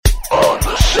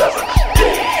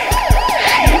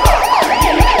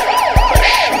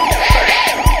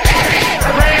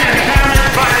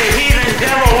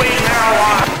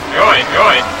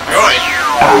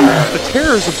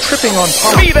fears of tripping on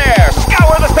pumps. Be there!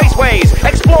 Scour the spaceways!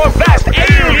 Explore vast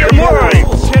alien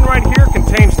worlds! Tin right here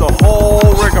contains the whole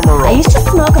rigmarole. I used to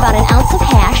smoke about an ounce of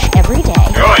hash every day.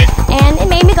 Good. And it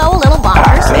made me go a little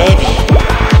bonkers. Maybe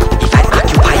if I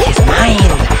occupy his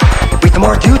mind with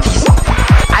more duties,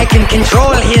 I can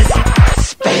control his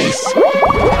space.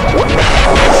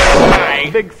 Hi.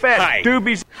 Big fat Hi.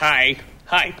 doobies. Hi.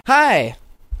 Hi. Hi,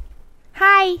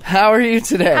 Hi. how are you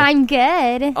today? I'm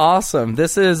good. Awesome.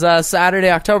 This is Saturday,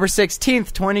 October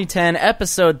 16th, 2010,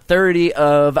 episode 30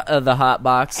 of The Hot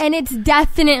Box. And it's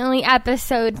definitely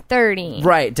episode 30.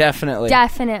 Right, definitely.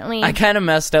 Definitely. I kind of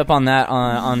messed up on that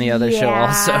on the other show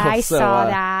also. I saw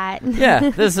that.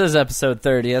 Yeah, this is episode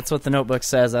 30. That's what the notebook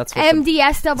says. That's what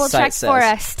MDS double site checked says. for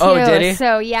us, too. Oh, did he?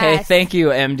 So, yes. Hey, thank you,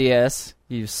 MDS.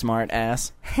 You smart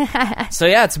ass. So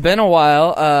yeah, it's been a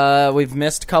while. We've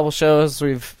missed a couple shows.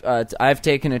 I've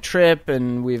taken a trip,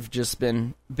 and we've just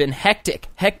been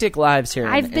hectic lives here.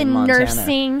 I've in been Montana.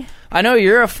 nursing. I know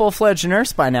you're a full-fledged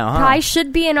nurse by now, huh? I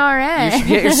should be an RN. You should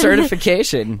get your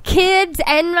certification. Kids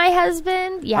and my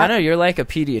husband. Yeah. I know you're like a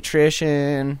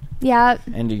pediatrician Yep.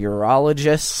 and a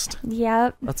urologist.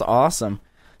 Yep. That's awesome.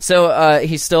 So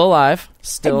he's still alive,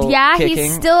 still Yeah, kicking.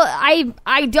 he's still.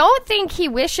 I don't think he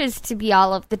wishes to be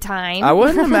all of the time. I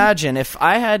wouldn't imagine if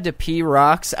I had to pee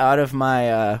rocks out of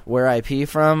my where I pee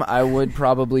from, I would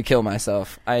probably kill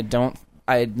myself. I'd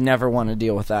never want to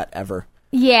deal with that ever.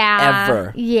 Yeah.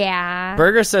 Ever. Yeah.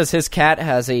 Berger says his cat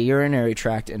has a urinary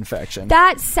tract infection.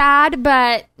 That's sad,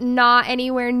 but not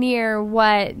anywhere near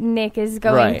what Nick is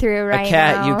going through right now. A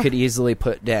cat you could easily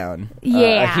put down.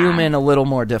 Yeah. A human a little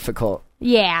more difficult.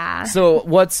 Yeah. So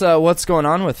what's going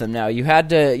on with him now? You had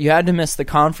to miss the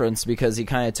conference because he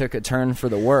kind of took a turn for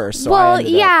the worse. So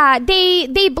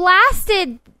they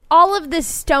blasted all of the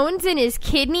stones in his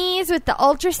kidneys with the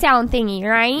ultrasound thingy,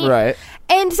 right? Right.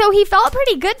 And so he felt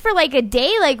pretty good for like a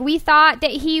day. Like we thought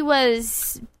that he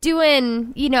was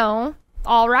doing,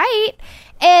 all right.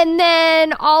 And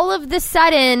then all of the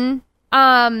sudden,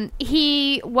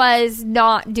 he was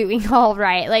not doing all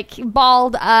right. Like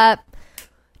balled up.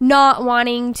 Not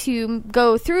wanting to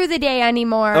go through the day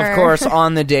anymore. Of course,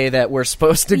 on the day that we're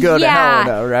supposed to go to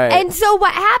Helena, right? And so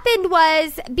what happened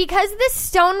was, because this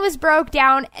stone was broke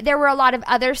down, there were a lot of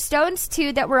other stones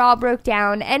too that were all broke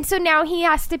down. And so now he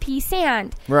has to pee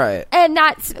sand. Right. And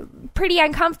that's pretty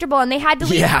uncomfortable. And they had to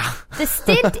leave Yeah. the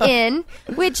stint in,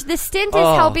 which the stint is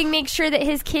helping make sure that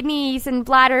his kidneys and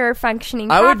bladder are functioning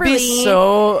properly. I would be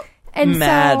so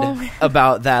mad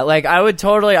about that. Like,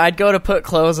 I'd go to put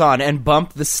clothes on and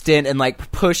bump the stint and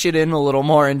like push it in a little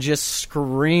more and just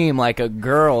scream like a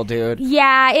girl, dude.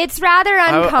 Yeah, it's rather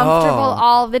uncomfortable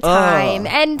all the time.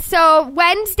 And so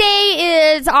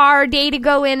Wednesday is our day to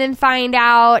go in and find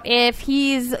out if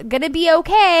he's gonna be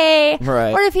okay,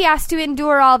 right, or if he has to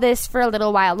endure all this for a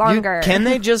little while longer. Can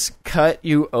they just cut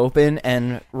you open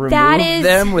and remove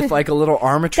them with like a little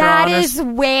armatron? That is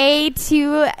way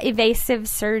too evasive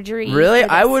surgery. Really?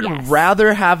 I would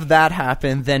rather have that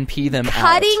happen than pee them out.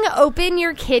 Cutting open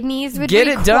your kidneys would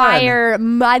require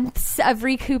months of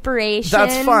recuperation.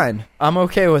 That's fine. I'm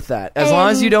okay with that. As long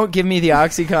as you don't give me the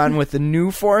OxyContin with the new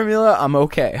formula, I'm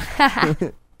okay.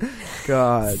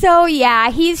 God. So yeah,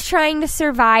 he's trying to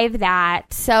survive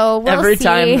that. So we'll see.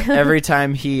 Every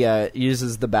time he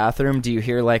uses the bathroom, do you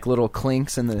hear like little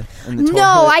clinks in the toilet?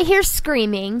 No, I hear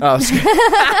screaming. Oh,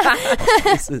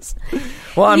 Jesus.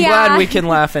 Well, I'm glad we can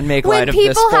laugh and make light of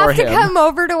this for him. When people have to come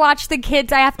over to watch the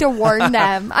kids, I have to warn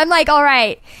them. I'm like, all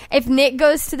right, if Nick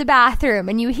goes to the bathroom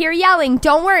and you hear yelling,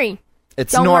 don't worry.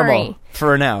 It's Don't normal worry.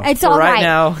 for now. It's for all right right.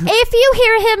 now. If you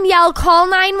hear him yell, call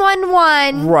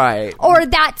 911. Right. Or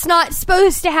that's not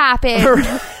supposed to happen.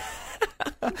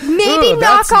 Maybe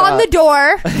knock on the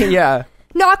door. Yeah.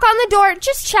 Knock on the door.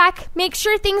 Just check. Make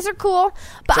sure things are cool.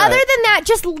 But other than that,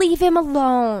 just leave him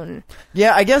alone.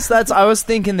 Yeah, I guess I was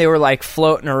thinking they were like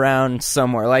floating around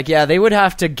somewhere. Like, yeah, they would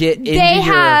have to get into they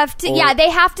have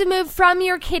to move from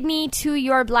your kidney to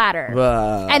your bladder.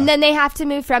 And then they have to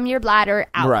move from your bladder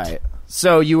out. Right.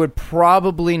 So you would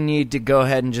probably need to go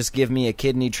ahead and just give me a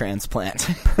kidney transplant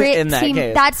in that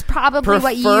case. That's probably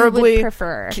what you would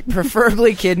prefer.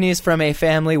 Preferably kidneys from a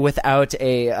family without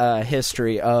a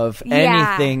history of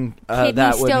anything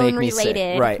that would make me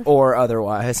sick. Right, or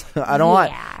otherwise. I don't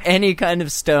want any kind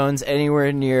of stones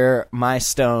anywhere near my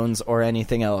stones or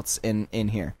anything else in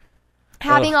here.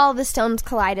 Having all the stones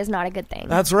collide is not a good thing.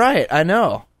 That's right, I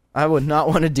know. I would not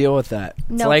want to deal with that.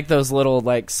 It's like those little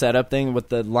like setup thing with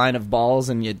the line of balls,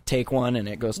 and you take one and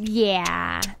it goes.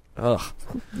 Yeah. Ugh.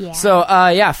 Yeah. So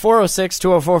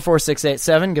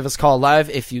 406-204-4687. Give us a call live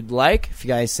if you'd like. If you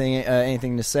guys say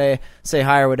anything to say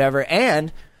hi or whatever.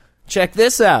 And check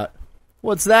this out.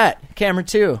 What's that? Camera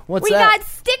 2. What's that? We got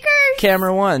stickers.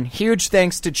 Camera 1. Huge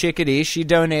thanks to Chickadee. She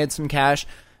donated some cash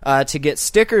to get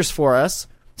stickers for us.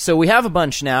 So we have a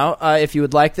bunch now. If you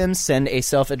would like them, send a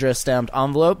self-addressed stamped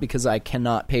envelope because I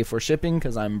cannot pay for shipping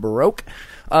because I'm broke.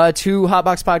 To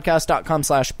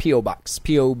hotboxpodcast.com/PO Box.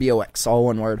 POBOX. All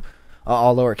one word.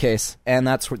 All lowercase. And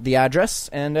that's the address.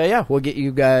 And yeah, we'll get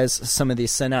you guys some of these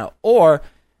sent out. Or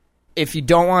if you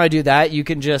don't want to do that, you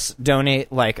can just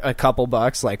donate like a couple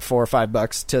bucks, like $4 or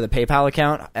 $5 to the PayPal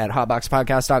account at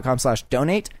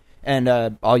hotboxpodcast.com/donate.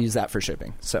 And I'll use that for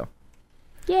shipping. So.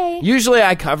 Yay. Usually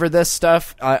I cover this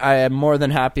stuff. I am more than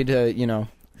happy to,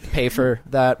 pay for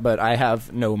that, but I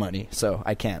have no money, so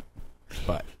I can't.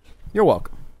 But you're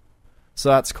welcome. So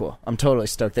that's cool. I'm totally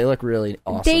stoked. They look really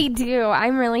awesome. They do.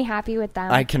 I'm really happy with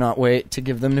them. I cannot wait to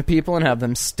give them to people and have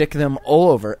them stick them all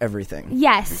over everything.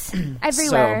 Yes.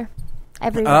 Everywhere.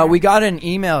 Everywhere. We got an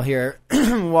email here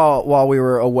while we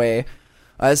were away.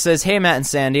 It says, "Hey, Matt and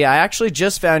Sandy, I actually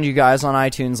just found you guys on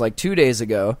iTunes like 2 days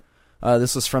ago.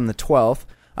 This was from the 12th.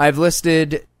 I've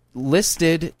listed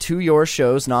to your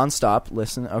shows nonstop.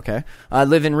 Listen, okay. I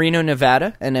live in Reno,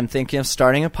 Nevada, and am thinking of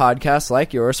starting a podcast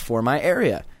like yours for my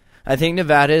area. I think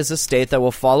Nevada is a state that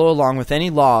will follow along with any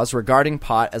laws regarding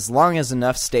pot as long as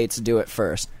enough states do it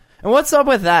first." And what's up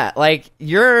with that? Like,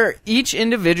 each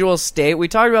individual state, we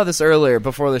talked about this earlier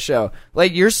before the show,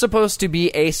 like, you're supposed to be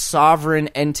a sovereign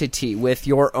entity with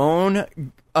your own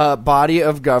body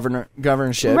of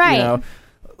governorship, right.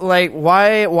 Like,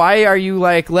 why are you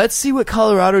like, let's see what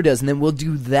Colorado does, and then we'll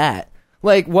do that?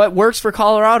 Like, what works for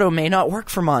Colorado may not work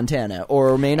for Montana,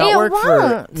 or may not work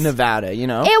for Nevada, It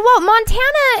won't.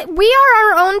 Montana, we are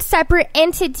our own separate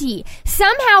entity.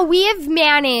 Somehow we have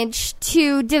managed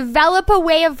to develop a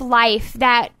way of life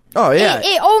that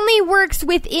it only works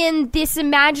within this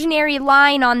imaginary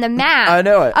line on the map I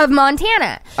know it. of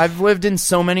Montana. I've lived in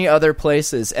so many other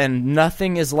places, and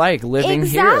nothing is like living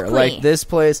here. Like this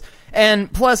place.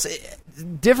 And plus,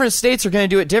 different states are going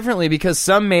to do it differently because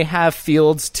some may have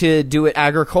fields to do it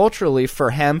agriculturally for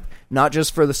hemp, not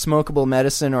just for the smokable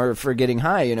medicine or for getting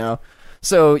high,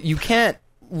 So you can't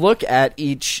look at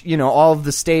each, all of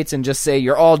the states and just say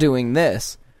you're all doing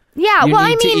this. Yeah, you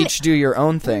need to each do your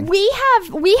own thing. We have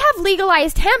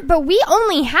legalized hemp, but we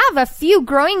only have a few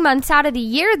growing months out of the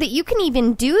year that you can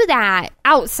even do that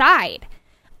outside.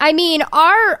 I mean,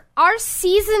 our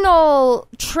seasonal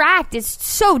tract is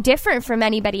so different from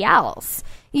anybody else.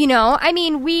 I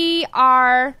mean, we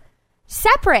are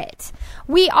separate.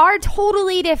 We are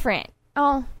totally different.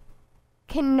 Oh,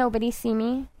 can nobody see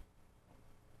me?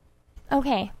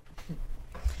 Okay.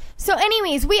 So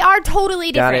anyways, we are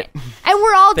totally different. And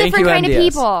we're all different kind of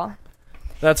people.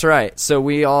 That's right. So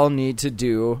we all need to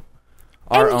do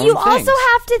our own And you things. also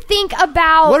have to think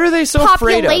about what are they so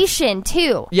population, afraid of?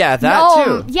 too. Yeah, that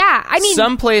too. Yeah, I mean...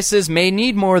 Some places may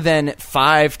need more than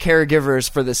 5 caregivers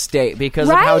for the state because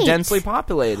of how densely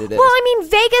populated it is. Well, I mean,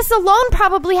 Vegas alone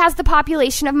probably has the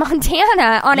population of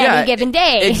Montana on any given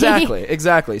day.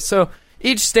 Exactly. So...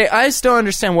 each state, I still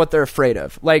understand what they're afraid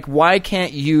of. Like, why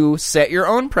can't you set your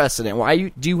own precedent?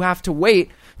 Why do you have to wait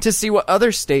to see what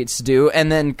other states do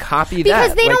and then copy that?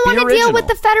 Because they don't want to deal with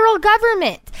the federal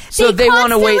government. So they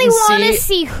want to wait and want to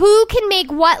see who can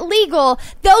make what legal.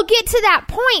 They'll get to that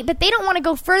point, but they don't want to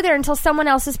go further until someone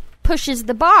else pushes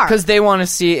the bar. Because they want to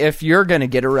see if you're going to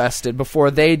get arrested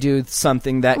before they do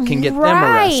something that can get them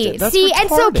arrested. That's retarded. And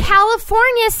so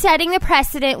California's setting the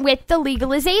precedent with the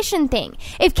legalization thing.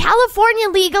 If California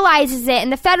legalizes it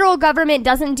and the federal government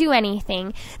doesn't do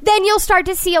anything, then you'll start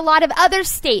to see a lot of other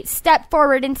states step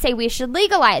forward and say we should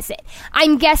legalize it.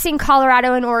 I'm guessing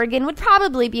Colorado and Oregon would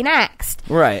probably be next.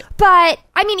 Right. But,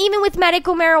 I mean, even with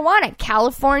medical marijuana,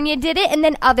 California did it and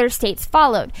then other states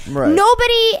followed. Right.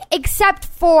 Nobody except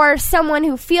for someone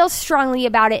who feels strongly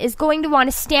about it is going to want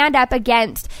to stand up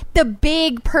against the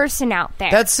big person out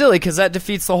there. That's silly because that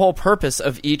defeats the whole purpose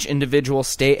of each individual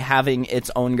state having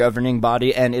its own governing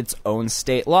body and its own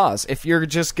state laws. If you're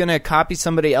just going to copy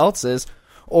somebody else's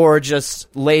or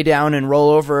just lay down and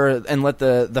roll over and let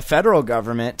the federal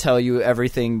government tell you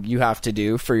everything you have to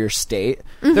do for your state,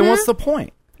 then what's the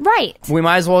point? Right. We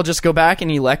might as well just go back and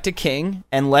elect a king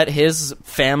and let his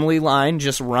family line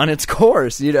just run its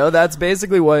course. That's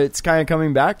basically what it's kind of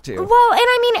coming back to. Well, and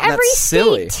I mean, every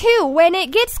state, too, when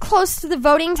it gets close to the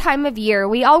voting time of year,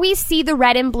 we always see the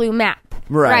red and blue map.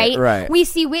 Right. We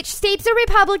see which states are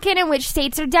Republican and which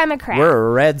states are Democrat. We're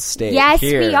a red state. Yes,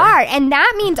 here. we are. And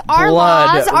that means our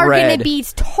laws are going to be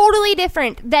totally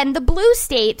different than the blue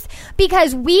states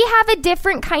because we have a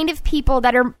different kind of people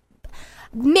that are...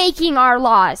 making our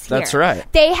laws here. That's right.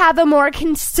 They have a more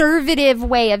conservative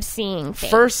way of seeing things.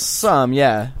 For some,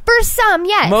 yeah. For some,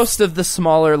 yes. Most of the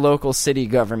smaller local city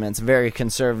governments, very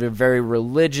conservative, very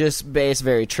religious-based,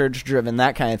 very church-driven,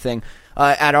 that kind of thing.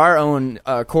 At our own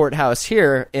courthouse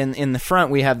here, in the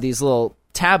front, we have these little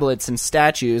tablets and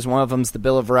statues. One of them's the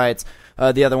Bill of Rights.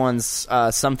 The other one's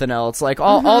something else. Like,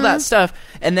 all that stuff.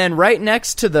 And then right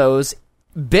next to those,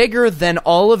 bigger than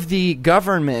all of the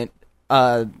government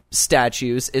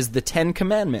statues is the 10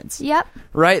 Commandments. Yep.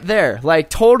 Right there. Like,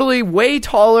 totally way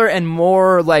taller and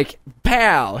more like,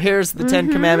 pow, here's the 10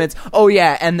 Commandments. Oh,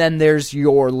 yeah, and then there's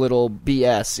your little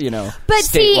BS, But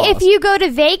see, laws. if you go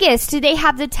to Vegas, do they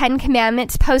have the 10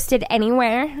 Commandments posted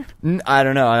anywhere? I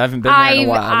don't know. I haven't been there in a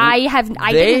while.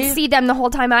 I didn't see them the whole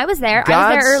time I was there.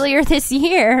 I was there earlier this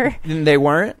year. They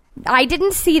weren't? I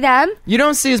didn't see them. You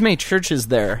don't see as many churches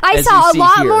there. I saw a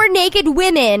lot here. more naked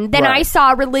women than I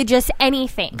saw religious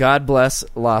anything. God bless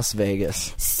Las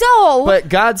Vegas. But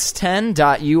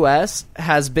God's10.us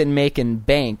has been making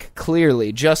bank,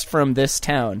 clearly, just from this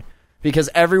town.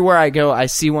 Because everywhere I go, I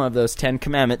see one of those 10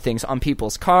 Commandment things on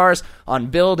people's cars,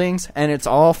 on buildings, and it's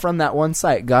all from that one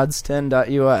site,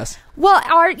 God's10.us. Well,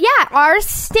 our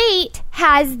state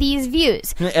has these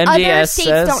views. MDS Other states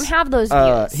says, don't have those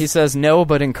views. He says, no,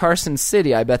 but in Carson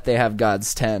City, I bet they have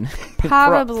God's 10.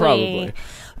 Probably.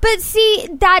 But see,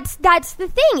 that's the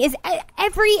thing, is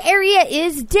every area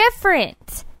is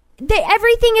different.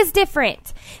 Everything is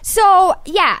different. So,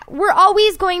 yeah, we're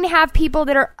always going to have people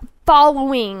that are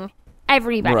following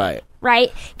everybody.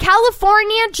 Right?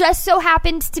 California just so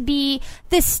happens to be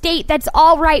the state that's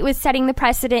all right with setting the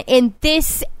precedent in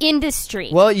this industry.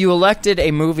 Well, you elected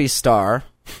a movie star.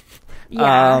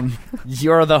 Yeah.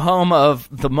 You're the home of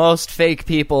the most fake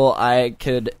people I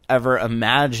could ever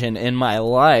imagine in my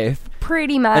life.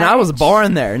 Pretty much. And I was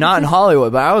born there, not in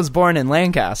Hollywood, but I was born in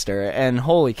Lancaster, and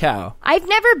holy cow. I've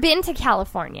never been to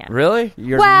California. Really?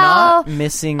 You're not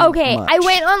missing much. I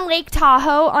went on Lake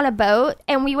Tahoe on a boat,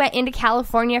 and we went into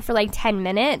California for like 10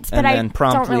 minutes, but I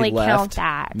don't really count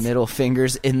that. Middle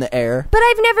fingers in the air. But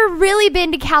I've never really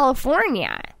been to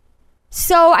California.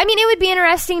 So, I mean, it would be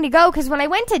interesting to go, because when I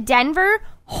went to Denver,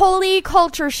 holy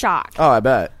culture shock. Oh, I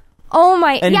bet. Oh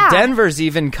my, and Denver's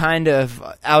even kind of,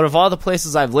 out of all the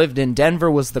places I've lived in,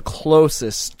 Denver was the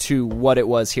closest to what it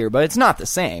was here, but it's not the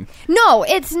same. No,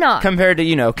 it's not. Compared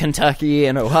to, Kentucky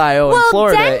and Ohio and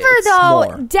Florida,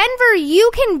 Denver,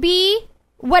 you can be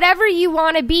whatever you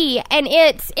want to be, and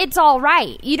it's all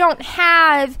right. You don't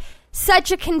have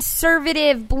such a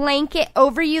conservative blanket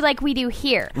over you like we do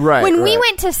here. Right. When we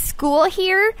went to school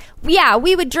here,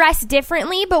 we would dress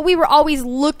differently, but we were always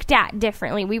looked at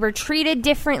differently. We were treated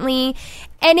differently,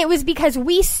 and it was because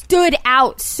we stood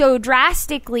out so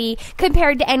drastically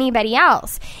compared to anybody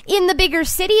else. In the bigger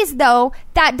cities, though,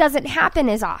 that doesn't happen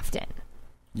as often.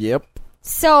 Yep.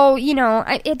 So,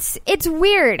 it's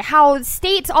weird how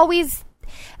states always...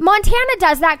 Montana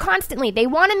does that constantly. They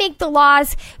want to make the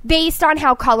laws based on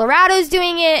how Colorado's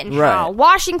doing it and how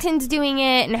Washington's doing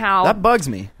it and how... That bugs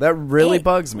me. That really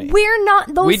bugs me. We're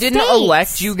not those We didn't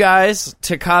elect you guys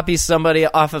to copy somebody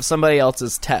off of somebody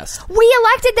else's test. We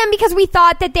elected them because we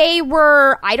thought that they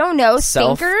were, I don't know,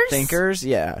 thinkers? Thinkers,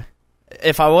 yeah.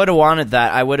 If I would have wanted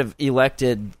that, I would have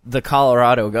elected the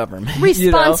Colorado government.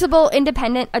 Responsible,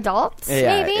 independent adults,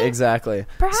 maybe? Yeah, exactly.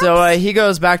 Perhaps. So he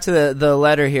goes back to the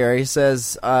letter here. He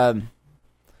says,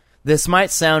 this might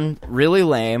sound really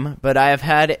lame, but I have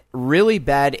had really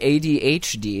bad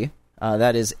ADHD.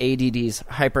 That is ADD's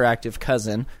hyperactive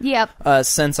cousin. Yep.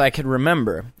 Since I could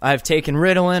remember. I've taken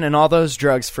Ritalin and all those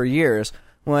drugs for years.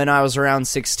 When I was around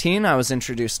 16, I was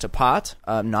introduced to pot.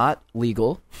 Not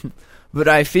legal. But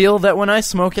I feel that when I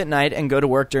smoke at night and go to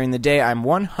work during the day, I'm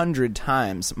 100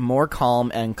 times more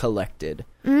calm and collected.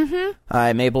 Mm-hmm.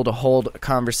 I'm able to hold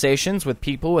conversations with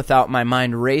people without my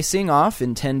mind racing off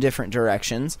in 10 different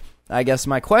directions. I guess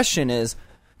my question is,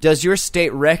 does your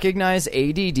state recognize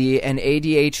ADD and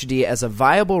ADHD as a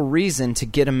viable reason to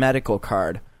get a medical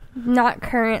card? Not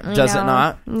currently, Does it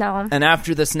not? No. And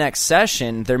after this next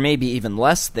session, there may be even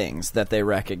less things that they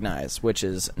recognize, which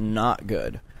is not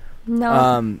good.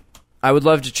 No. I would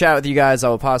love to chat with you guys. I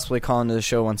will possibly call into the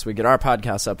show once we get our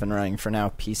podcast up and running. For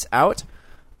now, peace out.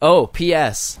 Oh,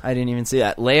 P.S. I didn't even see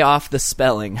that. Lay off the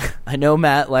spelling. I know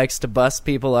Matt likes to bust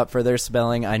people up for their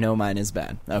spelling. I know mine is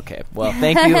bad. Okay, well,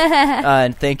 thank you.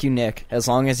 And thank you, Nick. As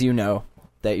long as you know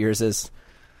that yours is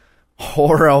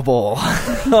horrible.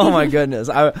 Oh my goodness.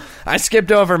 I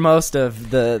skipped over most of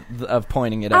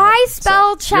pointing it out. I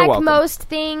spell check most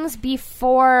things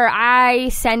before I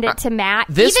send it to Matt.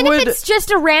 Even if it's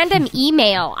just a random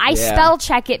email, I spell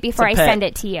check it before I send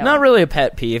it to you. Not really a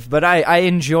pet peeve, but I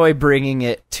enjoy bringing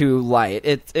it to light.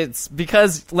 It's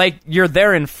because like you're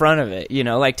there in front of it, you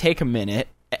know, like take a minute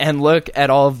and look at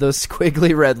all of those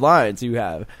squiggly red lines you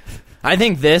have. I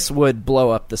think this would blow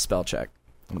up the spell check.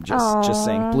 I'm just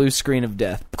saying, blue screen of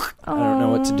death. I don't know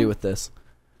what to do with this.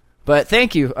 But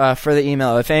thank you for the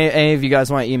email. If any of you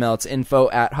guys want to email, it's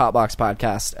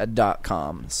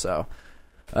info@hotboxpodcast.com. So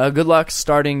good luck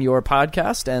starting your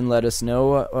podcast, and let us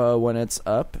know when it's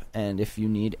up. And if you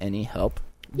need any help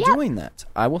doing that,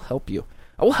 I will help you.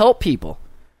 I will help people.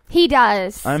 He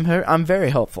does. I'm very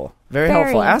helpful. Very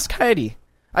helpful. Ask Heidi.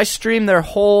 I streamed their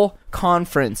whole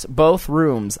conference, both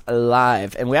rooms,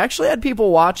 live, and we actually had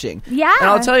people watching. Yeah. And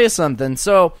I'll tell you something.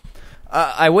 So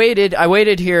I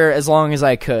waited here as long as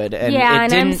I could, and it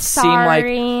didn't seem like,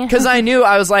 because I knew,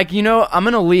 I was like, you know, I'm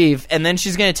gonna leave, and then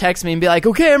she's gonna text me and be like,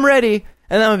 okay, I'm ready,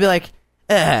 and then I'll be like,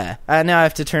 now I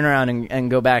have to turn around and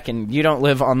go back, and you don't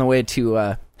live on the way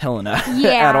to Helena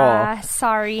at all.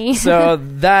 Sorry. So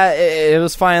that it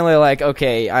was finally like,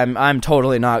 okay, I'm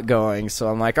totally not going. So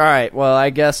I'm like, all right, well, I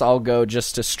guess I'll go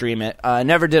just to stream it. I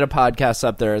never did a podcast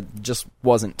up there; just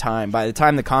wasn't time. By the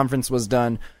time the conference was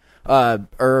done,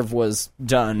 Irv was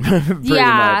done pretty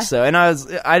much. So, and I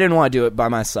didn't want to do it by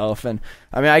myself. And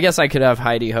I mean, I guess I could have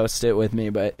Heidi host it with me,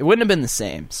 but it wouldn't have been the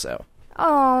same. So,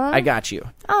 I got you.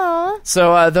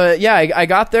 So I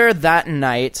got there that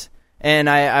night. And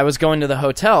I was going to the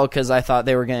hotel because I thought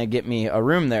they were going to get me a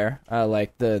room there,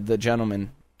 like the gentleman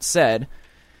said.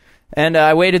 And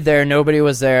I waited there. Nobody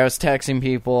was there. I was texting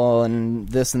people and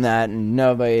this and that and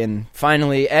nobody. And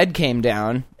finally, Ed came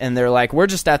down, and they're like, we're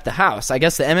just at the house. I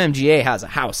guess the MMGA has a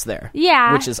house there.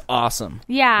 Yeah. Which is awesome.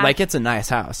 Yeah. Like, it's a nice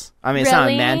house. I mean, it's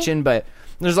not a mansion, but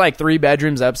there's like 3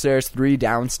 bedrooms upstairs, 3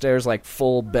 downstairs, like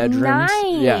full bedrooms.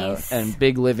 Nice. Yeah, and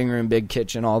big living room, big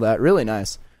kitchen, all that. Really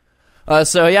nice.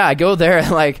 So yeah, I go there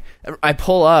and like I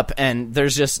pull up and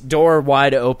there's just door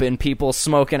wide open, people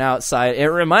smoking outside. It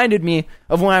reminded me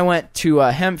of when I went to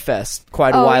Hempfest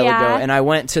quite a while ago, and I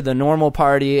went to the normal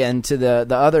party and to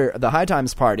the High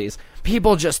Times parties.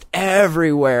 People just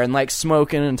everywhere and like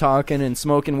smoking and talking and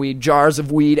smoking weed, jars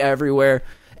of weed everywhere,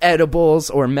 edibles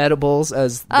or medibles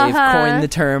as they've coined the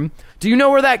term. Do you know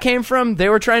where that came from? They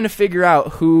were trying to figure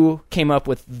out who came up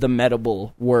with the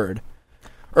medible word.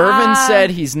 Irvin said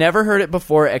he's never heard it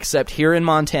before except here in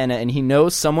Montana, and he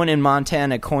knows someone in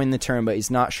Montana coined the term, but he's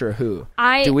not sure who.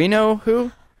 Do we know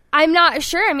who? I'm not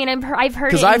sure. I mean, I've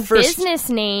heard it in business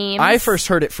names. I first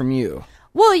heard it from you.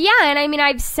 Well, yeah, and I mean,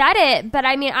 I've said it, but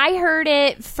I mean, I heard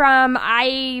it from,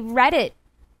 I read it.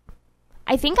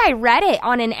 I think I read it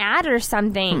on an ad or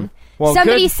something. Well,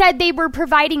 somebody said they were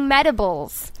providing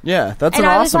medibles. Yeah, that's an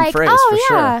awesome phrase for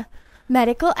sure.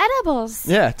 Medical edibles.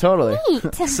 Yeah, totally.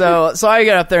 So I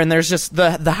get up there and there's just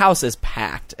the house is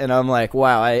packed, and I'm like,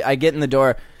 wow. I get in the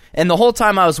door, and the whole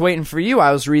time I was waiting for you,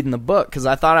 I was reading the book because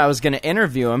I thought I was going to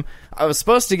interview him. I was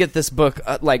supposed to get this book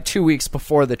like 2 weeks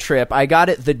before the trip. I got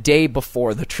it the day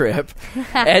before the trip.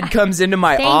 Ed comes into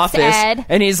my office, Ed.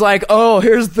 And he's like, "Oh,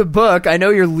 here's the book. I know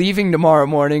you're leaving tomorrow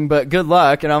morning, but good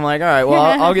luck." And I'm like, "All right, well,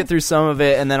 I'll get through some of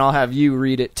it, and then I'll have you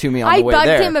read it to me on the way there."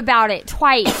 I bugged him about it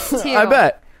twice too. I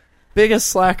bet. Biggest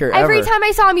slacker ever. Every time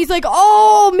I saw him, he's like,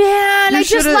 "Oh man, I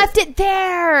just left it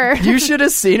there." You should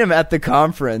have seen him at the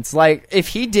conference. Like, if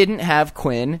he didn't have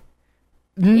Quinn,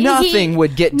 nothing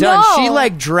would get done. No. She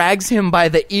like drags him by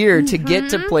the ear to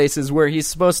get to places where he's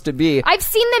supposed to be. I've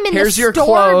seen them in Here's the your store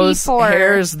clothes. before.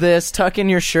 Here's this. Tuck in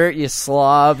your shirt, you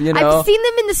slob. You know. I've seen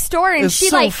them in the store, and it's she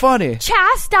so like funny.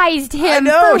 chastised him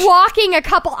for walking a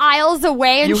couple aisles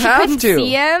away, and she couldn't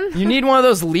see him. You need one of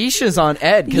those leashes on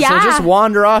Ed because he'll just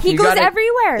wander off. He goes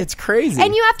everywhere. It's crazy,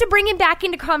 and you have to bring him back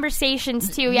into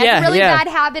conversations too. He has a really bad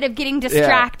habit of getting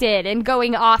distracted and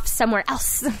going off somewhere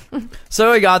else.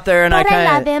 So we got there, and I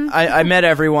love him. I met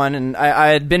everyone, and I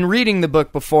had been reading the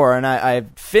book before, and I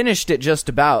finished it just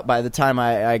about by the time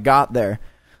I got there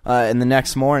in the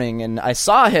next morning, and I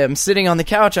saw him sitting on the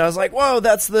couch. I was like, whoa,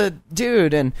 that's the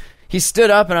dude, and he stood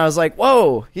up, and I was like,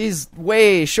 whoa, he's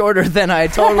way shorter than I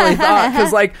totally thought,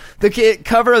 because like the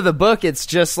cover of the book, it's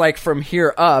just like from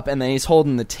here up, and then he's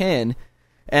holding the tin,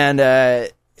 and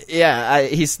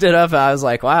he stood up, and I was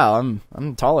like, wow,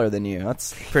 I'm taller than you.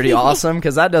 That's pretty awesome,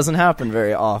 because that doesn't happen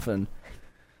very often.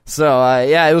 So,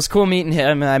 it was cool meeting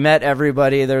him, and I met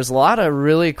everybody. There's a lot of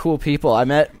really cool people. I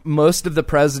met most of the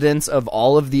presidents of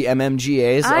all of the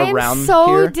MMGAs around here. I'm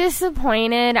so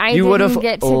disappointed I didn't get to go. You would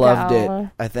have loved it,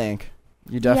 I think.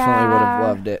 You definitely would have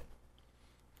loved it.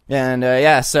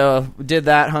 And so did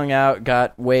that, hung out,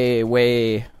 got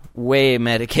way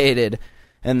medicated,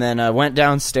 and then went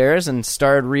downstairs and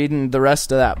started reading the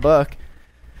rest of that book.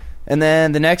 And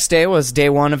then the next day was day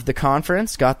 1 of the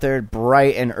conference. Got there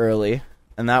bright and early,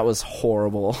 and that was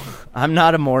horrible. I'm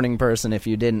not a morning person, if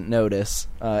you didn't notice,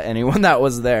 anyone that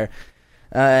was there.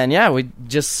 And we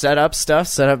just set up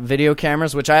video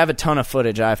cameras, which I have a ton of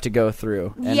footage I have to go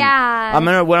through. And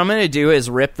what I'm gonna do is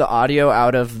rip the audio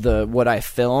out of what I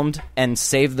filmed and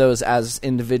save those as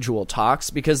individual talks,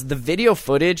 because the video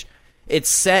footage, it's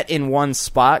set in one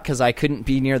spot because I couldn't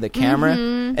be near the camera.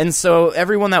 And so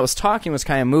everyone that was talking was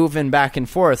kind of moving back and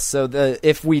forth. So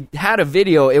if we had a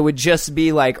video, it would just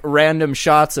be like random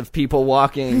shots of people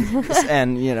walking.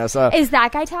 And, so. Is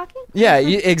that guy talking? Yeah,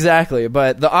 exactly.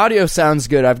 But the audio sounds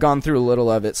good. I've gone through a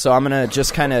little of it. So I'm going to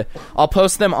just I'll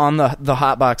post them on the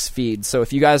Hotbox feed. So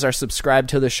if you guys are subscribed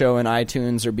to the show in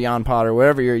iTunes or Beyond Pod or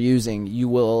whatever you're using,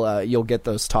 you'll get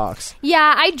those talks.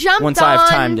 Yeah, I jumped once I have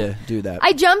time to do that.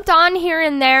 I jumped on here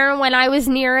and there when I was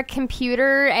near a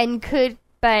computer and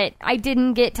but I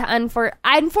didn't get to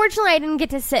unfortunately I didn't get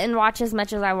to sit and watch as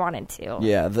much as I wanted to.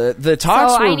 Yeah, the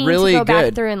talks were really good. I need to go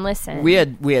back through and listen. We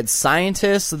had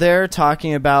scientists there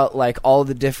talking about like all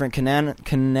the different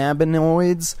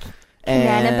cannabinoids.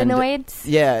 Cannabinoids?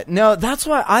 Yeah, no, that's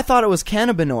why I thought it was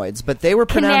cannabinoids, but they were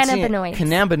pronouncing it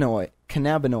cannabinoids.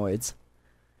 Cannabinoids?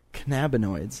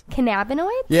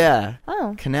 Yeah.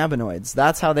 Oh. Cannabinoids.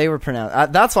 That's how they were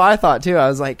pronounced. That's what I thought too. I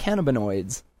was like,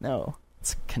 cannabinoids. No,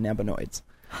 it's cannabinoids.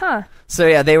 Huh. So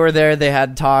yeah, they were there. They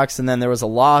had talks, and then there was a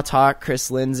law talk. Chris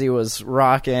Lindsay was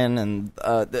rocking, and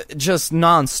just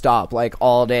nonstop, like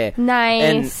all day.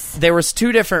 Nice. And there was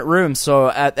 2 different rooms. So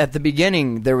at the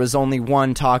beginning, there was only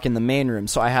one talk in the main room.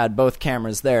 So I had both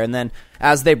cameras there, and then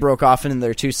as they broke off into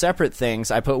their 2 separate things,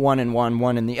 I put one in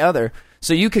one in the other.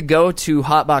 So you could go to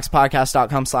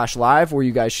hotboxpodcast.com/live, where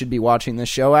you guys should be watching this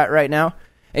show at right now.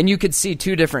 And you could see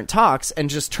 2 different talks and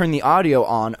just turn the audio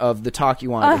on of the talk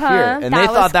you wanted to hear. And they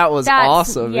thought that was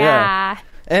awesome. Yeah.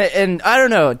 And I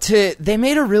don't know, they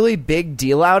made a really big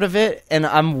deal out of it, and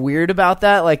I'm weird about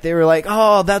that. Like, they were like,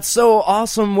 oh, that's so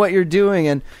awesome what you're doing.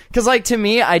 And because, like, to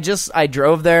me, I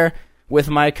drove there with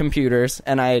my computers,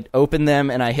 and I opened them,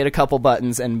 and I hit a couple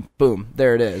buttons, and boom,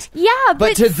 there it is. Yeah,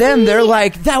 but to them, they're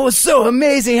like, that was so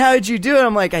amazing. How did you do it?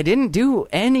 I'm like, I didn't do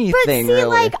anything, but see, really.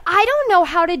 like, I don't know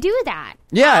how to do that.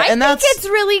 Yeah, I think it's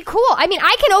really cool. I mean,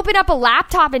 I can open up a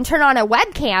laptop and turn on a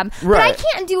webcam, but I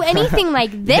can't do anything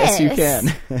like this. Yes, you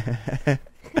can.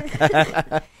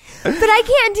 But I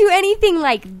can't do anything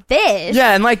like this.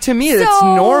 Yeah, and like to me, it's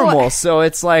normal. So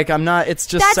it's like it's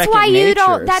just second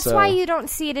nature. That's why you don't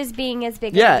see it as being as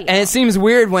big. Yeah, of a deal. and it seems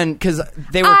weird because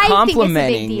they were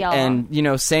complimenting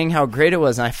and saying how great it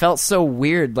was, and I felt so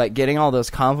weird like getting all those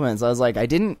compliments. I was like, I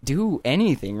didn't do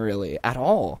anything really at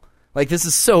all. Like, this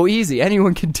is so easy.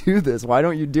 Anyone can do this. Why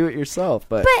don't you do it yourself?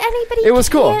 But anybody it was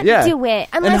cool. Yeah. Do it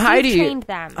unless you trained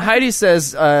them. Heidi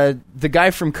says the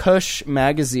guy from Kush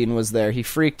magazine was there. He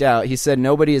freaked out. He said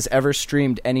nobody has ever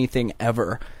streamed anything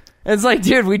ever. And it's like,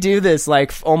 dude, we do this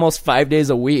like almost 5 days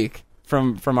a week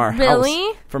from our house.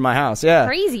 Really? From my house, yeah.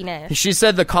 Craziness. She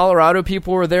said the Colorado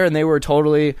people were there, and they were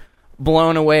totally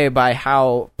blown away by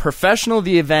how professional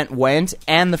the event went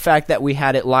and the fact that we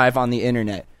had it live on the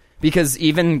internet. Because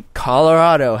even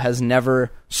Colorado has never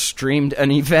streamed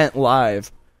an event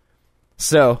live.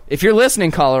 So, if you're listening,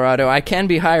 Colorado, I can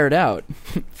be hired out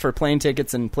for plane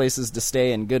tickets and places to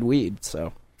stay and good weed.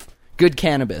 So, good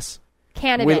cannabis.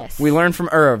 Cannabis. We learned from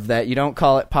Irv that you don't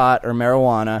call it pot or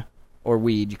marijuana or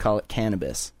weed. You call it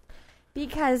cannabis.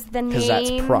 Because the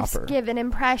names give an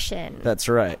impression. That's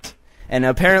right. And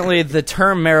apparently the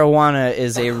term marijuana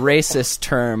is a racist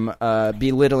term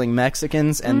belittling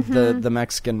Mexicans, and the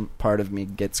Mexican part of me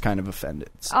gets kind of offended.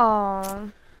 So.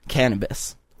 Aww.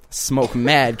 Cannabis. Smoke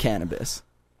mad cannabis.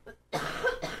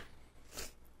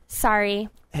 Sorry.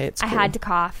 Hey, it's cool. I had to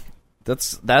cough.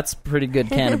 That's pretty good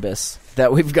cannabis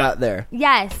that we've got there.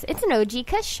 Yes, it's an OG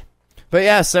Kush. But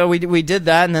yeah, so we did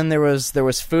that, and then there was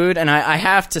food, and I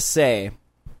have to say,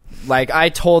 like I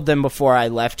told them before I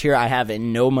left here, I have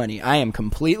no money. I am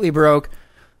completely broke.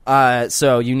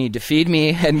 So you need to feed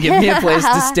me and give me a place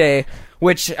to stay.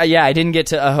 Which, I didn't get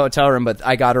to a hotel room, but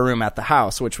I got a room at the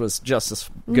house, which was just as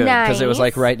good because it was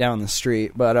like right down the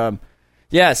street. But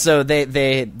so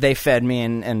they fed me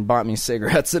and bought me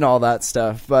cigarettes and all that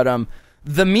stuff. But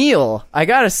the meal, I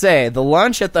gotta say, the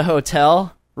lunch at the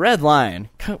hotel, Red Lion.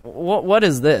 What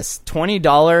is this?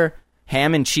 $20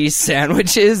 ham and cheese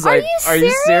sandwiches? Are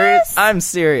you serious? I'm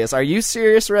serious. Are you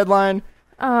serious, Red Lion?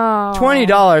 Oh.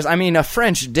 $20. I mean, a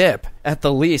French dip at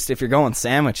the least if you're going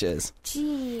sandwiches.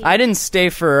 Gee. I didn't stay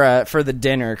for the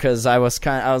dinner because I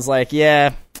was like,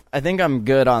 yeah, I think I'm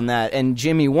good on that. And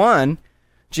Jimmy One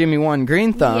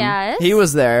Green Thumb, yes. He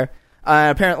was there.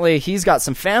 Apparently, he's got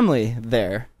some family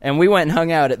there, and we went and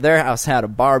hung out at their house. Had a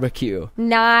barbecue,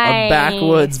 nice, a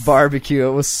backwoods barbecue.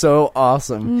 It was so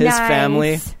awesome. Nice. His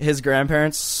family, his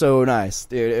grandparents, so nice,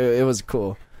 dude. It was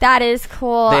cool. That is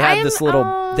cool. They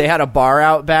had they had a bar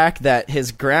out back that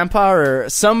his grandpa or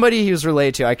somebody he was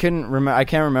related to. I can't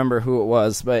remember who it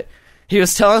was, but he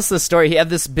was telling us the story. He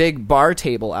had this big bar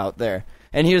table out there,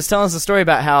 and he was telling us the story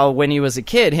about how when he was a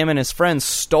kid, him and his friends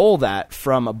stole that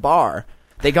from a bar.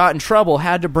 They got in trouble,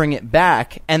 had to bring it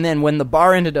back, and then when the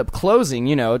bar ended up closing,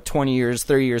 20 years,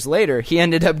 30 years later, he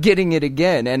ended up getting it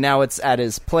again, and now it's at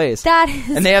his place.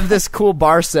 And they have this cool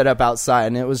bar set up outside,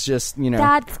 and it was just,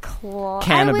 that's cool.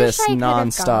 Cannabis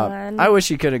nonstop. I wish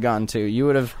you could have gone too. You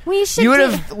would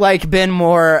have like been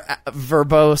more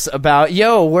verbose about,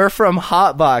 we're from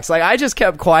Hotbox. Like, I just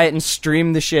kept quiet and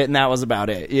streamed the shit, and that was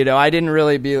about it.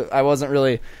 I wasn't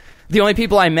really, the only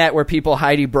people I met were people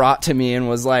Heidi brought to me and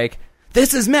was like,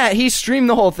 this is Matt. He streamed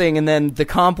the whole thing, and then the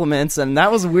compliments, and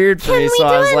that was weird for me. So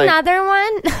I was like, another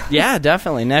one? Yeah,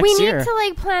 definitely next year. We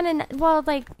need to plan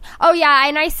oh yeah,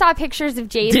 and I saw pictures of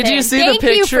Jason. Did you see the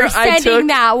picture I took? Thank you for sending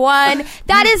that one.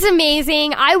 That is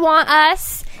amazing. I want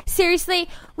us. Seriously,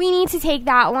 we need to take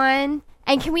that one.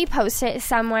 And can we post it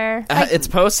somewhere? It's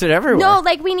posted everywhere. No,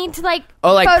 we need to print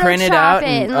it out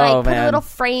and put a little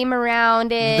frame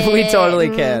around it. We totally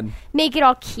can. Make it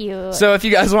all cute. So if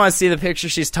you guys want to see the picture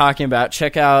she's talking about,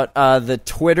 check out the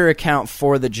Twitter account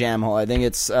for the Jamhole. I think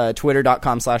it's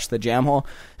twitter.com/thejamhole.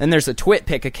 And there's a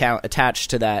TwitPic account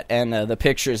attached to that, and the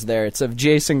picture's there. It's of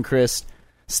Jason Christ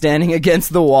standing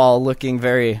against the wall, looking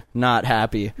very not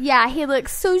happy. Yeah, he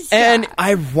looks so sad. And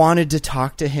I wanted to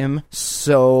talk to him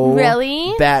so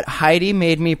really bad. Heidi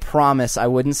made me promise I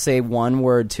wouldn't say one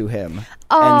word to him.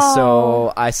 Oh. And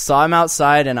so I saw him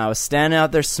outside, and I was standing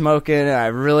out there smoking, and I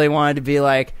really wanted to be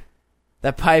like,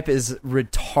 that pipe is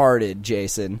retarded,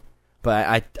 Jason.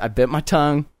 But I bit my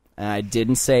tongue, and I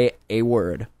didn't say a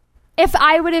word. If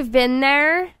I would have been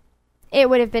there, it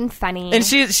would have been funny. And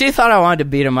she thought I wanted to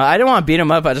beat him up. I didn't want to beat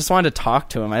him up. I just wanted to talk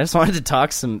to him. I just wanted to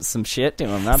talk some shit to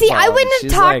him. That's all. I wouldn't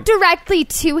have talked directly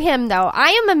to him, though. I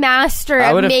am a master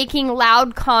of making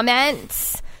loud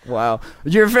comments. Wow.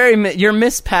 You're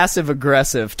Miss Passive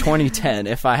Aggressive 2010,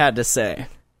 if I had to say.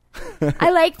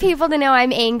 I like people to know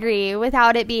I'm angry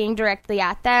without it being directly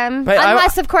at them. But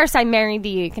unless, of course, I'm married to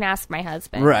you. You can ask my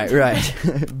husband. Right.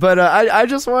 But I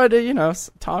just wanted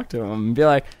to, talk to him and be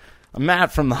like, I'm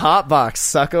Matt from the Hotbox,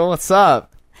 sucker. What's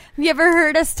up? Have you ever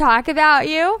heard us talk about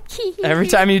you? Every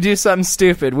time you do something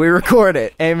stupid, we record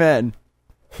it. Amen.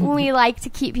 We like to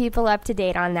keep people up to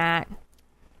date on that.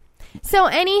 So,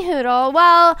 any hoodle,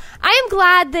 well, I am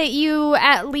glad that you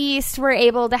at least were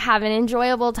able to have an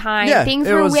enjoyable time. Yeah, things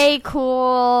were way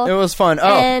cool. It was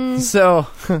fun. So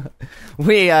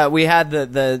we had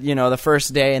the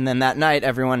first day, and then that night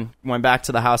everyone went back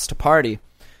to the house to party.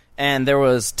 And there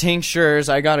was tinctures.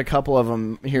 I got a couple of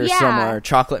them here somewhere.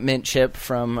 Chocolate mint chip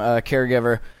from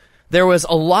Caregiver. There was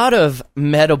a lot of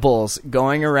Medibles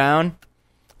going around.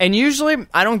 And usually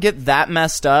I don't get that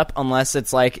messed up unless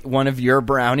it's like one of your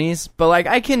brownies. But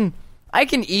I can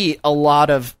eat a lot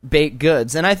of baked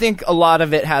goods. And I think a lot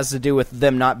of it has to do with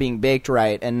them not being baked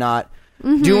right and not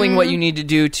doing what you need to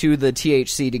do to the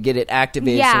THC to get it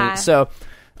activated. Yeah. So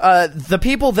the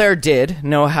people there did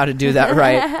know how to do that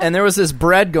right. And there was this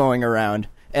bread going around.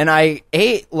 And I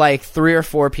ate 3 or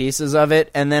 4 pieces of it.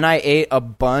 And then I ate a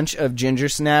bunch of Ginger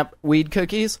Snap weed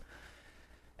cookies.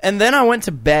 And then I went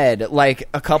to bed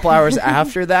a couple hours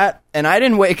after that. And I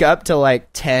didn't wake up till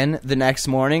 10 the next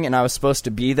morning. And I was supposed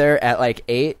to be there at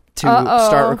 8 to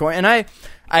start recording. And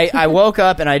I woke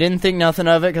up and I didn't think nothing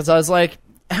of it because I was like,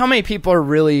 how many people are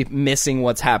really missing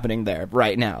what's happening there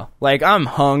right now? I'm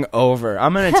hung over.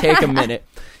 I'm going to take a minute.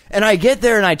 And I get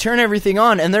there and I turn everything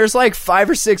on. And there's 5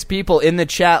 or 6 people in the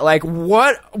chat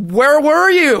what? Where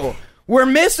were you? We're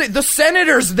missing. The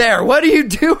senator's there. What are you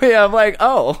doing? I'm like,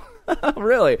 oh.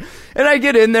 Really? And I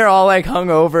get in there all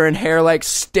hungover and hair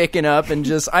sticking up and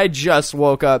I just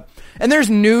woke up. And there's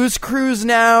news crews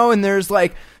now and there's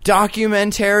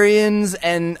documentarians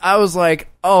and I was like,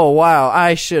 oh wow,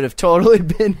 I should have totally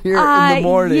been here in the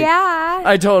morning. Yeah.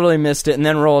 I totally missed it and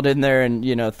then rolled in there and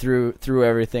threw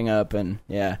everything up and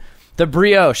yeah. The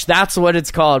brioche, that's what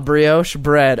it's called, brioche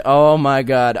bread. Oh my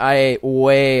god, I ate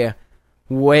way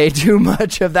too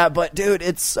much of that, but dude,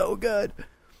 it's so good.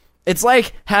 It's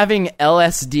like having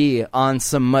LSD on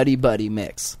some Muddy Buddy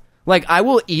mix. Like, I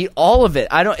will eat all of it.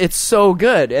 It's so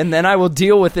good. And then I will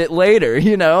deal with it later,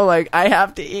 you know? Like, I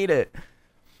have to eat it.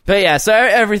 But yeah, so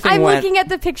everything I'm went... looking at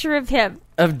the picture of him.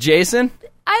 Of Jason?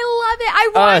 I love it.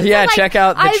 I want to, like, check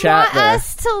out the chat there. I want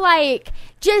us to, like,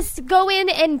 just go in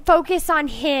and focus on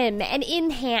him and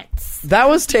enhance. That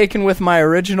was taken with my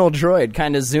original droid,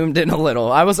 kind of zoomed in a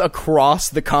little. I was across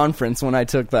the conference when I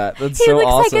took that. That's so awesome.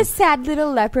 He looks like a sad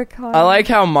little leprechaun. I like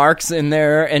how Mark's in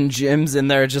there and Jim's in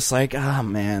there just like, oh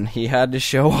man, he had to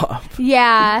show up.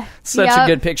 Yeah. Such a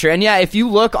good picture. And yeah, if you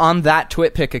look on that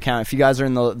TwitPic account, if you guys are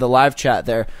in the live chat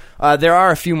there are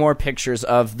a few more pictures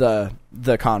of the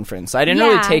conference. I didn't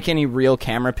really take any real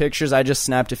camera pictures. I just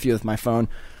snapped a few with my phone.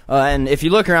 And if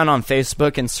you look around on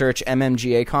Facebook and search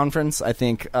MMGA conference, I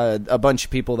think a bunch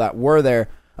of people that were there,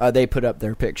 they put up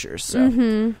their pictures.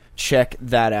 So check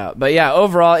that out. But yeah,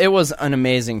 overall, it was an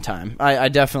amazing time. I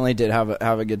definitely did have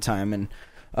a good time. And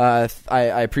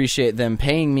I appreciate them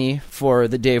paying me for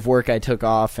the day of work I took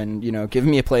off and, you know, giving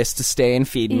me a place to stay and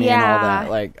feed me and all that.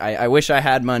 Like, I wish I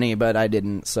had money, but I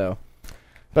didn't, so...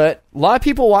 But a lot of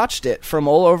people watched it from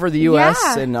all over the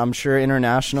U.S. and I'm sure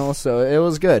international, so it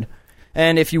was good.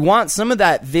 And if you want, some of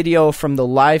that video from the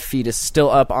live feed is still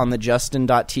up on the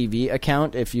Justin.tv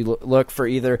account. If you look for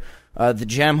either the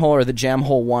Jamhole or the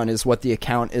Jamhole 1 is what the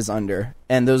account is under.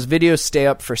 And those videos stay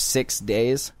up for 6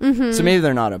 days. So maybe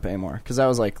they're not up anymore, because that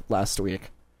was like last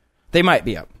week. They might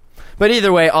be up. But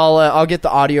either way, I'll get the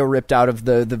audio ripped out of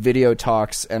the video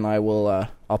talks, and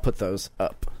I'll put those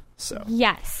up. So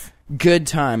yes. Good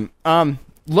time.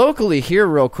 Locally here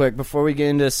real quick, before we get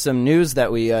into some news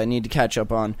that we need to catch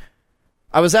up on,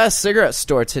 I was at a cigarette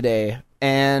store today,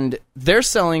 and they're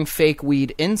selling fake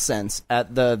weed incense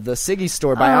at the Siggy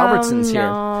store by Albertsons here.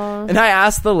 And I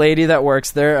asked the lady that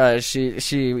works there, she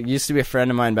used to be a friend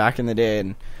of mine back in the day,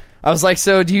 and I was like,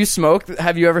 so do you smoke?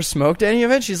 Have you ever smoked any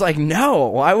of it? She's like, no,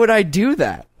 why would I do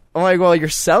that? I'm like, well, you're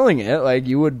selling it. Like,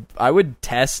 I would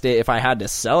test it if I had to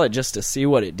sell it just to see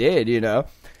what it did, you know?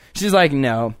 She's like,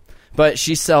 no, but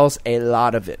she sells a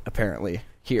lot of it, apparently,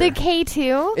 here. The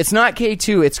K2? It's not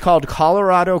K2. It's called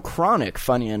Colorado Chronic,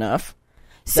 funny enough.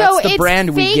 So that's the it's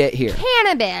brand we get here.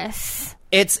 Cannabis.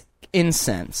 It's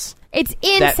incense. It's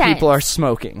incense. That people are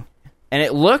smoking. And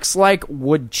it looks like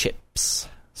wood chips.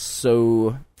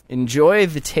 So enjoy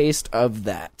the taste of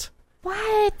that.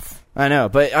 What? I know,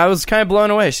 but I was kind of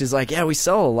blown away. She's like, yeah, we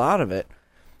sell a lot of it.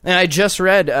 And I just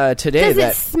read today Does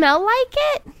it smell like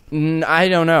it? I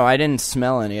don't know. I didn't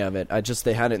smell any of it.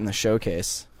 They had it in the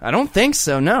showcase. I don't think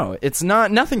so, no. It's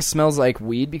not, nothing smells like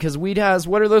weed, because weed has,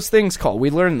 what are those things called? We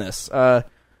learned this.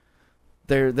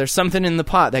 There's something in the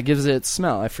pot that gives it its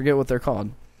smell. I forget what they're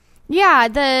called. Yeah,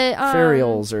 the...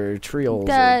 Ferriols or triols.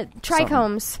 The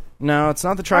trichomes. Something. No, it's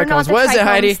not the trichomes. What is it,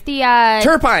 Heidi? The,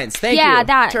 terpines. Thank you. Yeah,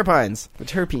 that. Terpines. The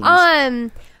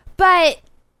terpenes. But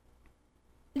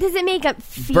does it make it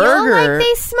feel Burger, like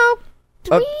they smoked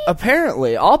weed?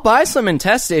 Apparently. I'll buy some and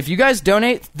test it. If you guys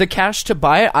donate the cash to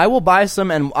buy it, I will buy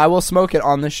some and I will smoke it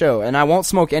on the show. And I won't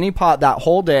smoke any pot that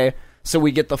whole day, so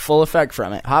we get the full effect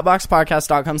from it.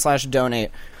 Hotboxpodcast.com/donate.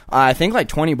 I think like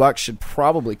 $20 should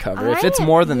probably cover it. If it's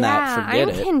more than that, forget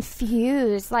it. I'm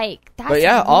confused. Like, that's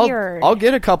weird. I'll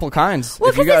get a couple kinds.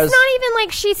 Well, because it's not even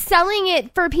like she's selling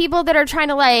it for people that are trying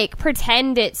to like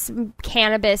pretend it's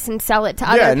cannabis and sell it to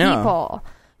other people.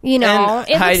 You know,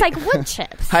 it looks like wood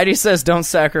chips. Heidi says, "Don't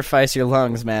sacrifice your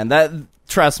lungs, man."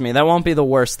 Trust me, that won't be the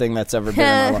worst thing that's ever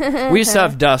been in my life. We used to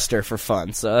have Duster for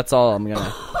fun, so that's all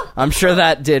I'm sure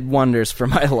that did wonders for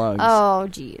my lungs. Oh,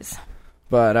 jeez.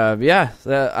 But I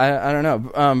don't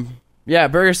know. Yeah,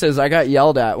 Burger says I got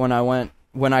yelled at when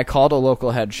I called a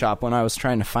local head shop when I was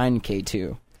trying to find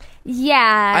K2.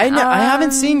 Yeah, I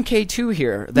haven't seen K2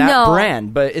 here,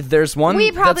 brand, but there's one.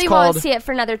 We probably that's called, won't see it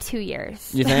for another 2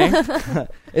 years. You think?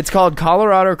 It's called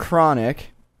Colorado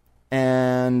Chronic,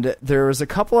 and there was a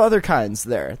couple other kinds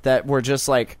there that were just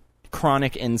like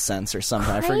chronic incense or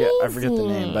something. Crazy. I forget the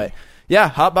name, but. Yeah,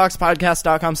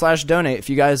 hotboxpodcast.com/donate. If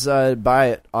you guys buy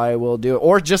it, I will do it.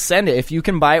 Or just send it. If you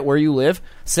can buy it where you live,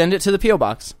 send it to the P.O.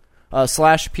 Box,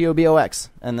 /POBOX.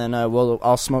 And then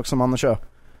I'll smoke some on the show.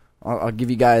 I'll give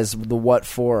you guys the what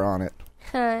for on it.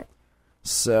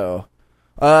 So,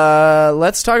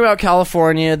 let's talk about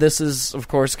California. This is, of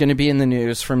course, going to be in the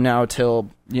news from now till,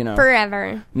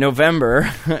 forever.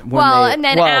 November. And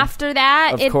then after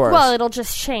that, it'll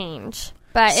just change.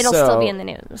 But it'll still be in the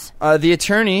news. The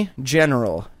Attorney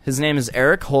General, his name is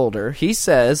Eric Holder, he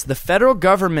says the federal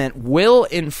government will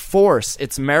enforce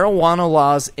its marijuana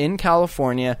laws in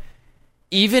California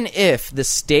even if the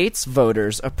state's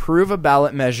voters approve a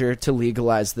ballot measure to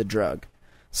legalize the drug.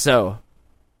 So,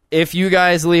 if you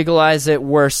guys legalize it,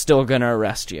 we're still going to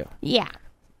arrest you. Yeah.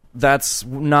 that's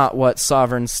not what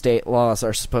sovereign state laws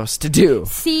are supposed to do.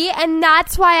 See, and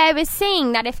that's why I was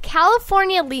saying that if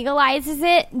California legalizes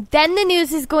it, then the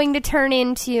news is going to turn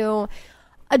into,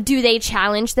 do they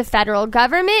challenge the federal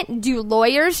government? Do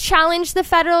lawyers challenge the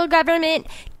federal government?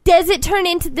 Does it turn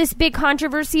into this big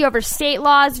controversy over state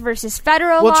laws versus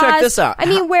federal laws? Well, check this out. I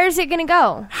mean, where's it going to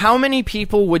go? How many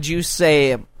people would you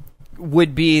say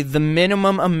would be the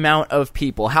minimum amount of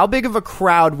people? How big of a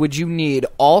crowd would you need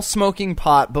all smoking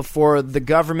pot before the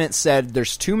government said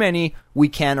there's too many, we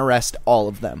can't arrest all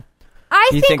of them? I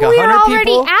think we're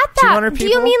already at that. Do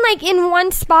you mean like in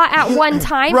one spot at one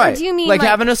time? Right. Or do you mean like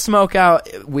having a smoke out?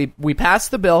 We passed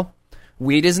the bill.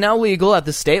 Weed is now legal at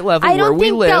the state level where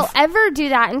we live. I don't think they'll ever do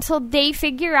that until they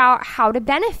figure out how to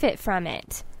benefit from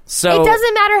it. So it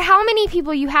doesn't matter how many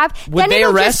people you have. Would they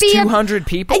arrest 200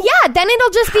 people? Yeah, then it'll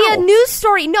just be a news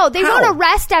story. No, they won't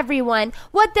arrest everyone.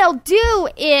 What they'll do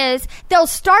is they'll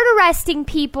start arresting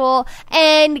people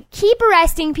and keep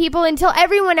arresting people until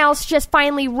everyone else just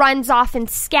finally runs off and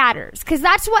scatters. Because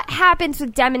that's what happens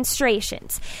with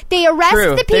demonstrations. They arrest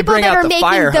the people that are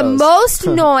making the most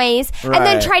noise and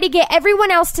then try to get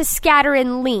everyone else to scatter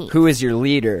and leave. Who is your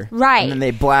leader? Right. And then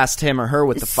they blast him or her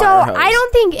with the fire hose. So I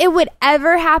don't think it would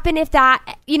ever happen if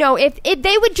that, if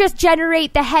they would just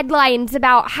generate the headlines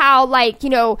about how,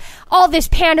 all this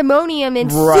pandemonium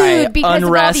ensued because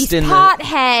unrest of all these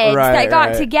potheads that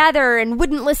got together and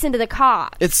wouldn't listen to the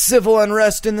cops. It's civil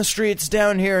unrest in the streets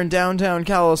down here in downtown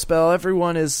Kalispell.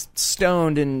 Everyone is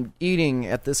stoned and eating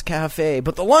at this cafe,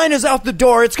 but the line is out the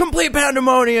door. It's complete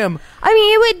pandemonium. I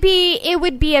mean, it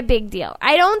would be a big deal.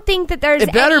 I don't think that there's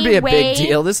It better any be a way... big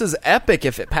deal. This is epic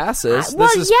if it passes. Well,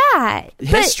 this is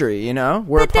history,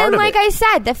 We're a part of it. Like I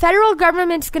said, the federal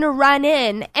government's going to run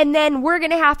in, and then we're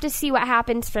going to have to see what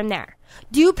happens from there.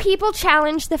 Do people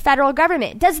challenge the federal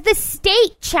government? Does the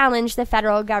state challenge the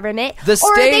federal government? The state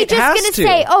or are they just going to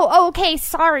say, okay,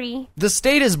 sorry. The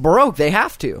state is broke. They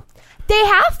have to. They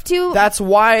have to. That's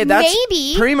why. That's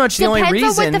maybe pretty much the only reason.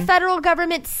 Depends on what the federal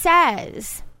government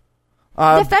says.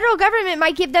 The federal government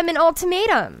might give them an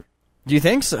ultimatum. Do you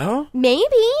think so? Maybe.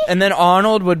 And then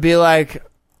Arnold would be like,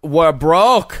 we're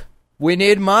broke. We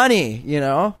need money,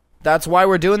 That's why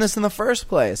we're doing this in the first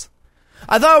place.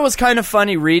 I thought it was kind of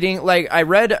funny reading. I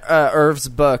read Irv's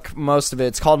book, most of it.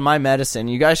 It's called My Medicine.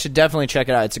 You guys should definitely check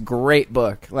it out. It's a great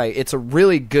book. It's a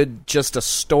really good, just a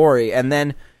story. And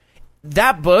then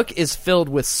that book is filled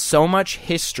with so much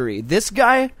history. This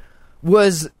guy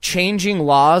was changing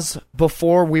laws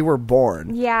before we were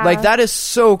born. Yeah. That is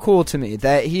so cool to me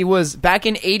that he was, back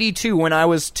in 82 when I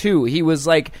was 2, he was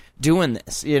doing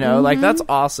this, that's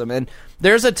awesome. And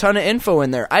there's a ton of info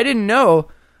in there. I didn't know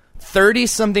 30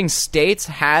 something states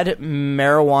had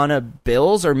marijuana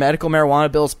bills or medical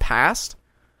marijuana bills passed,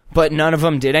 but none of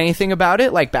them did anything about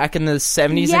it, back in the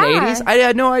 70s and 80s. I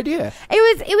had no idea.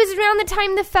 It was around the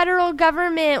time the federal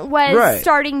government was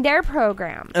starting their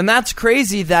program. And that's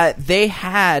crazy that they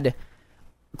had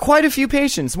quite a few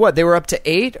patients. They were up to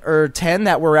 8 or 10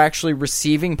 that were actually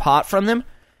receiving pot from them,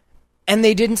 and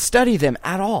they didn't study them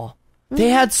at all. They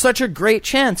had such a great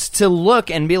chance to look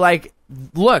and be like,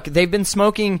 look, they've been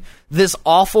smoking this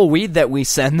awful weed that we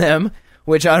send them,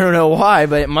 which I don't know why,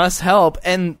 but it must help,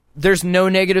 and there's no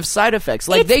negative side effects.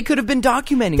 They could have been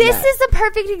documenting this that. This is a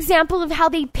perfect example of how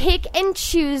they pick and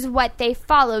choose what they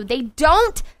follow. They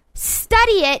don't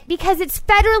study it because it's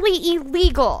federally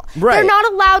illegal. Right. They're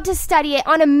not allowed to study it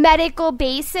on a medical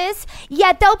basis,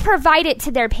 yet they'll provide it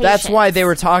to their patients. That's why they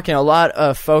were talking, a lot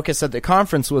of focus at the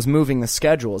conference was moving the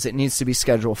schedules. It needs to be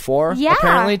Schedule 4,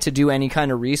 apparently, to do any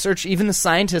kind of research. Even the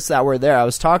scientists that were there, I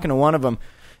was talking to one of them,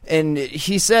 and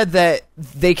he said that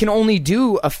they can only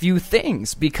do a few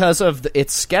things because of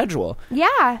its schedule.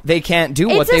 Yeah. They can't do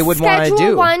what they would want to do. It's a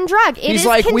Schedule 1 drug. It is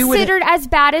considered as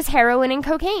bad as heroin and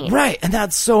cocaine. Right, and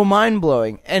that's so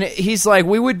mind-blowing. And he's like,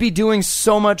 we would be doing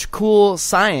so much cool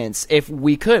science if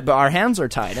we could, but our hands are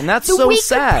tied, and that's so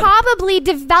sad. We could probably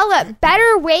develop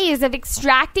better ways of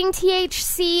extracting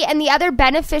THC and the other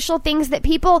beneficial things that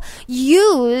people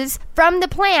use from the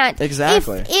plant.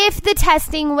 Exactly. If the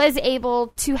testing was able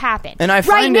to happen. And I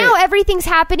find find right now, everything's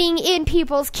happening in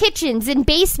people's kitchens and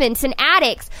basements and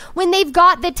attics when they've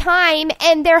got the time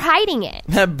and they're hiding it.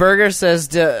 Berger says,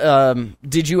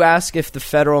 did you ask if the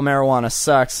federal marijuana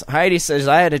sucks? Heidi says,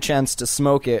 I had a chance to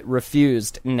smoke it.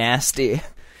 Refused. Nasty.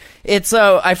 It's,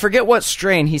 I forget what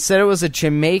strain. He said it was a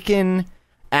Jamaican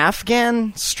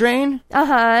Afghan strain.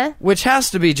 Uh-huh. Which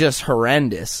has to be just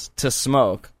horrendous to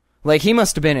smoke. He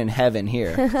must have been in heaven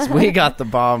here. We got the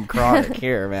bomb chronic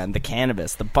here, man. The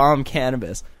cannabis. The bomb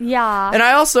cannabis. Yeah. And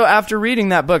I also, after reading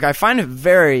that book, I find it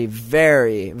very,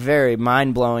 very, very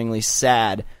mind-blowingly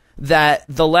sad that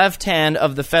the left hand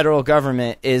of the federal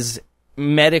government is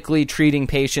medically treating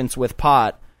patients with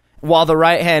pot, while the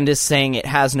right hand is saying it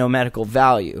has no medical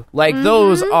value. Like,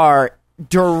 those are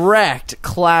direct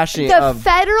clashing. The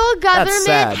federal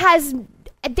government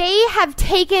they have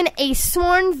taken a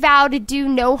sworn vow to do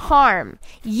no harm,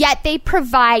 yet they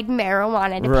provide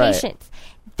marijuana to patients.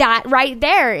 That right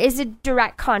there is a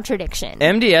direct contradiction.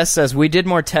 MDS says, we did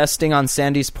more testing on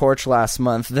Sandy's porch last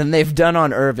month than they've done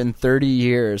on Irv in 30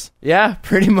 years. Yeah,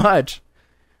 pretty much.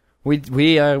 We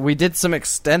did some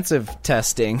extensive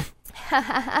testing.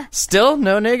 Still,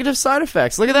 no negative side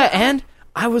effects. Look at that. And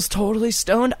I was totally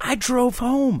stoned. I drove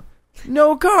home.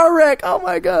 No car wreck. Oh,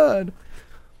 my God.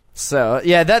 So,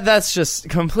 yeah, that's just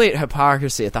complete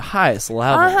hypocrisy at the highest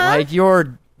level. Like,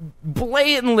 you're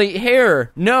blatantly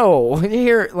here.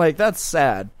 Like, that's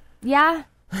sad. Yeah.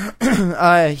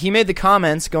 He made the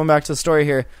comments, going back to the story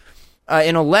here,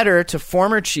 in a letter to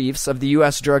former chiefs of the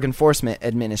U.S. Drug Enforcement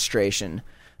Administration.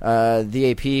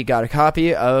 The AP got a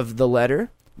copy of the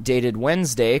letter, dated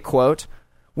Wednesday, quote,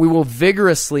 "We will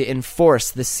vigorously enforce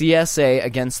the CSA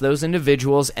against those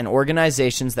individuals and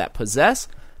organizations that possess,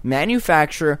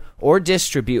 manufacture, or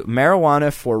distribute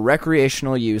marijuana for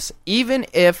recreational use, even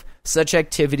if such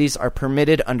activities are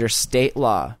permitted under state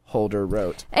law," Holder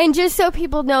wrote. And just so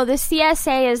people know, the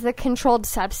CSA is the Controlled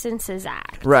Substances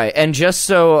Act. Right, and just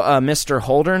so Mr.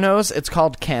 Holder knows, it's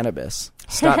called cannabis.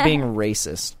 Stop being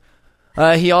racist.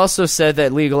 He also said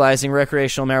that legalizing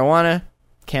recreational marijuana,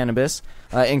 cannabis,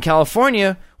 in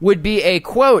California would be a,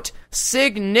 quote,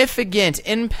 "significant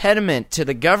impediment to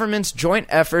the government's joint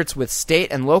efforts with state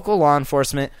and local law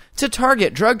enforcement to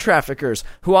target drug traffickers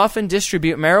who often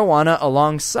distribute marijuana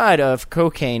alongside of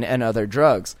cocaine and other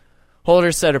drugs."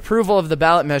 Holder said approval of the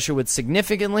ballot measure would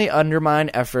significantly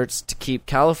undermine efforts to keep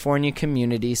California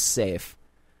communities safe.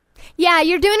 Yeah,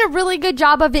 you're doing a really good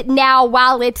job of it now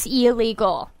while it's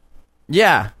illegal.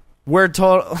 Yeah, we're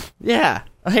total. Yeah.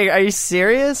 Hey, are you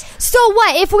serious? So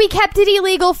what, if we kept it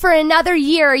illegal for another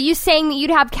year, are you saying that you'd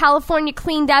have California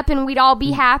cleaned up and we'd all be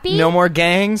happy? No more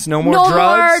gangs, no more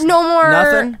drugs? No more...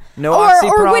 Nothing? No oxy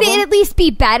problem? Or would it at least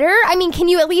be better? I mean, can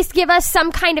you at least give us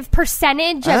some kind of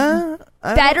percentage of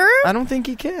better? I don't think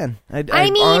he can. I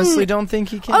mean, honestly don't think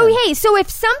he can. Okay, so if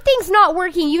something's not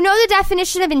working, you know the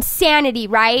definition of insanity,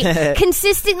 right?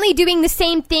 Consistently doing the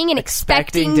same thing and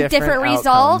expecting different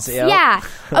results. Yep. Yeah.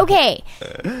 Okay.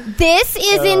 This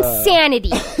is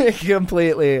insanity.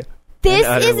 Completely.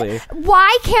 This is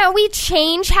why can't we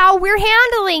change how we're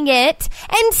handling it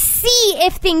and see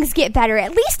if things get better?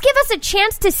 At least give us a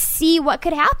chance to see what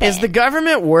could happen. Is the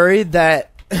government worried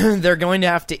that they're going to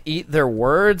have to eat their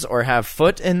words or have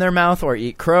foot in their mouth or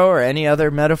eat crow or any other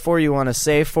metaphor you want to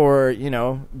say for,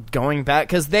 going back?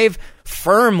 Because they've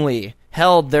firmly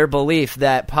held their belief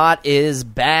that pot is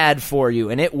bad for you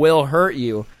and it will hurt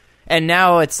you. And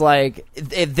now it's like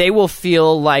they will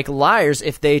feel like liars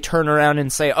if they turn around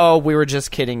and say, "Oh, we were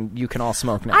just kidding. You can all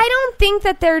smoke now." I don't think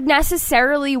that they're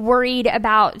necessarily worried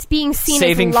about being seen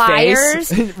Saving as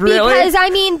liars. Really? Because, I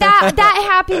mean, that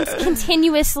happens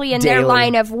continuously in their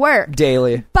line of work.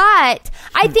 Daily. But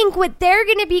I think what they're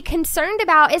going to be concerned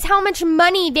about is how much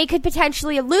money they could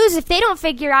potentially lose if they don't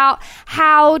figure out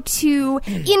how to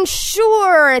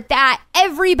ensure that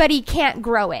everybody can't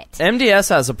grow it. MDS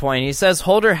has a point. He says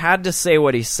Holder had to say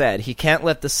what he said. He can't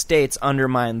let the states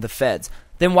undermine the feds.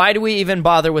 Then why do we even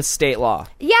bother with state law?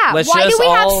 Yeah, why do we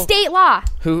have state law?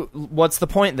 What's the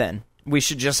point then? We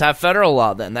should just have federal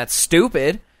law then. That's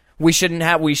stupid. We should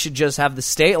just have the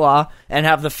state law and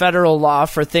have the federal law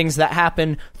for things that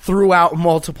happen throughout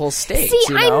multiple states.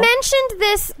 See, I mentioned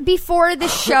this before the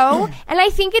show, and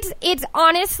I think it's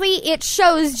honestly, it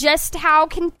shows just how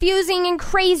confusing and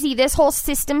crazy this whole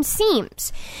system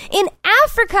seems. In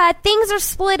Africa, things are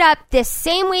split up the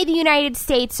same way the United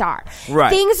States are. Right.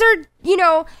 Things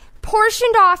are,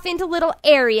 portioned off into little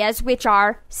areas, which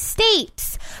are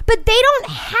states. But they don't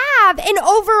have an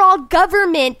overall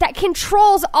government that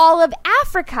controls all of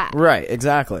Africa. Right,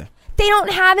 exactly. They don't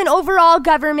have an overall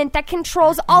government that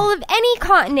controls all of any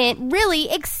continent,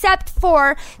 really, except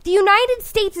for the United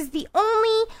States is the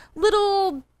only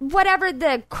little, whatever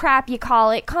the crap you call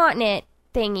it, continent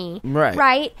thingy.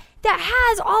 Right? That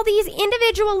has all these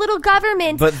individual little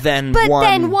governments. But then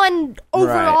one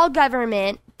overall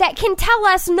government that can tell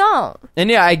us no. And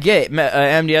yeah, I get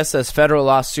MDS says federal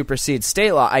law supersedes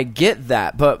state law. I get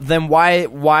that, but then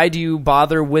why do you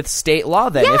bother with state law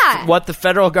then? Yeah. If what the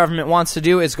federal government wants to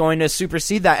do is going to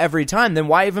supersede that every time, then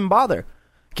why even bother?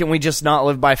 Can we just not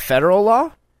live by federal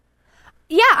law?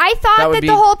 Yeah, I thought that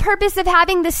the whole purpose of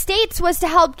having the states was to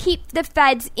help keep the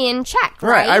feds in check,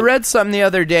 right? I read something the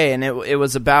other day, and it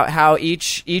was about how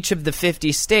each of the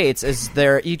 50 states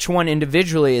each one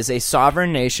individually is a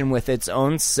sovereign nation with its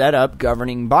own set up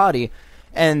governing body,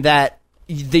 and that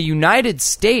the United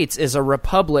States is a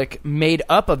republic made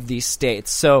up of these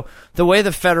states. So the way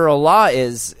the federal law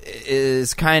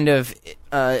is kind of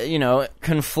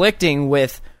conflicting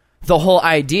with the whole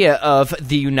idea of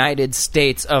the United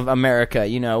States of America.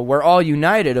 We're all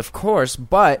united, of course,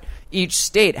 but each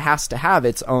state has to have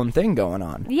its own thing going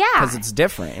on. Yeah. Because it's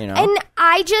different, And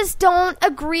I just don't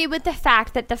agree with the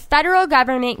fact that the federal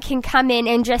government can come in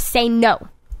and just say no.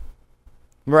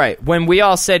 Right. When we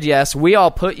all said yes, we all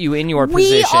put you in your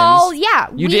positions.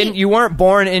 You weren't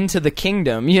born into the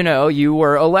kingdom, you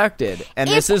were elected. And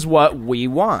this is what we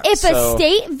want. If a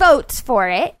state votes for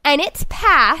it and it's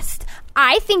passed,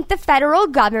 I think the federal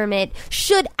government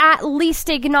should at least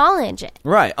acknowledge it.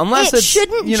 Right. Unless it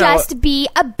shouldn't just be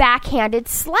a backhanded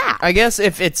slap. I guess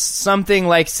if it's something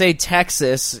like, say,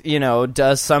 Texas,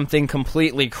 does something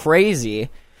completely crazy,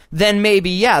 then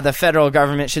maybe, the federal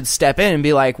government should step in and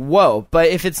be like, whoa. But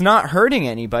if it's not hurting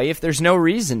anybody, if there's no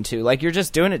reason to, you're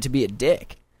just doing it to be a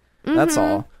dick. Mm-hmm. That's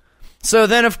all. So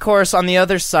then, of course, on the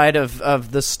other side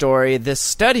of the story, this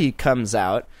study comes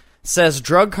out, says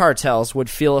drug cartels would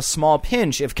feel a small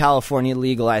pinch if California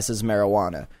legalizes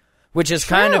marijuana, which is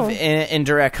kind of in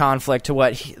direct conflict to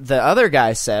what the other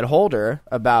guy said, Holder,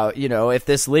 about, if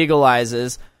this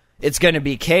legalizes, it's going to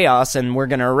be chaos and we're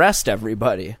going to arrest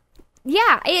everybody.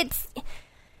 Yeah,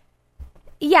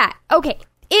 okay.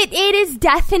 It is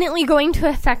definitely going to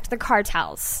affect the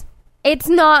cartels.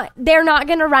 They're not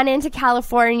going to run into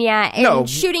California and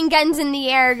shooting guns in the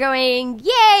air going,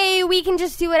 yay, we can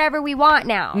just do whatever we want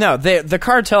now. No, the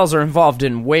cartels are involved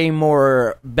in way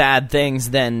more bad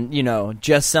things than,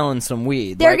 just selling some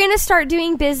weed. They're going to start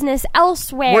doing business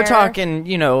elsewhere. We're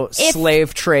talking,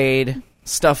 slave trade,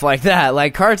 stuff like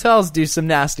that. Cartels do some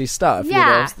nasty stuff.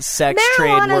 Yeah. Sex trade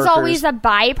workers. Marijuana is always a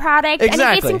byproduct. Exactly. And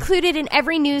it gets included in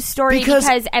every news story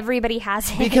because everybody has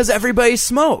it. Because everybody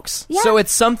smokes. Yeah. So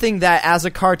it's something that, as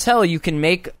a cartel, you can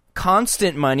make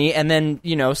constant money and then,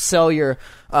 sell your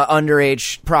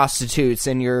underage prostitutes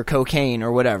and your cocaine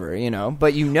or whatever,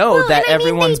 But that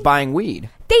everyone's buying weed.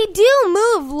 They do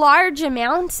move large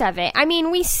amounts of it. I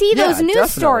mean, we see those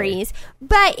news stories.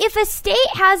 But if a state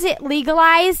has it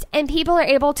legalized and people are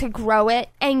able to grow it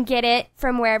and get it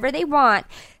from wherever they want,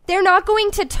 they're not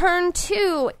going to turn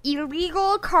to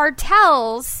illegal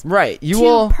cartels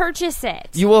to purchase it.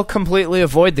 You will completely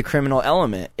avoid the criminal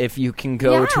element if you can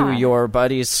go to your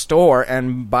buddy's store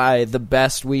and buy the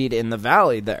best weed in the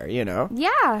valley there,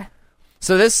 Yeah.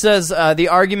 So this says, the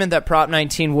argument that Prop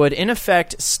 19 would, in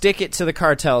effect, stick it to the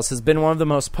cartels has been one of the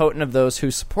most potent of those who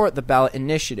support the ballot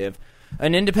initiative.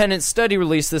 An independent study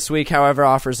released this week, however,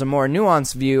 offers a more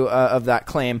nuanced view of that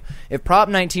claim. If Prop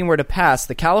 19 were to pass,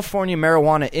 the California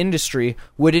marijuana industry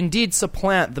would indeed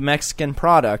supplant the Mexican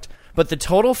product, but the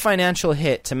total financial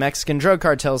hit to Mexican drug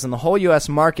cartels in the whole U.S.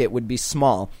 market would be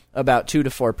small, about 2 to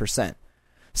 4%.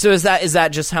 So is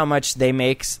that just how much they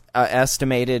make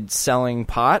estimated selling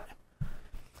pot?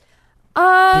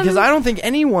 Because I don't think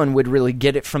anyone would really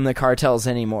get it from the cartels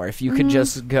anymore if you could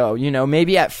just go,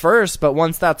 maybe at first, but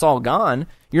once that's all gone,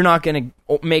 you're not going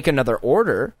to make another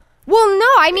order. Well, no,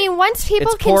 I mean, once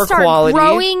people can start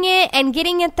growing it and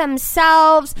getting it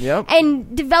themselves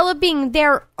and developing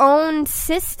their own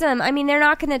system, I mean, they're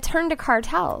not going to turn to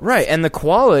cartels. Right, and the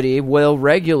quality will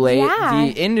regulate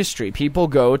the industry. People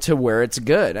go to where it's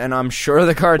good, and I'm sure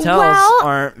the cartels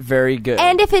aren't very good.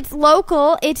 And if it's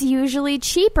local, it's usually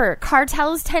cheaper.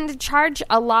 Cartels tend to charge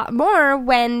a lot more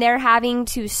when they're having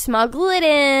to smuggle it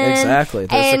in. Exactly,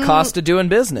 there's the cost of doing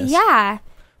business. Yeah.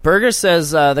 Berger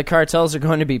says the cartels are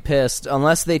going to be pissed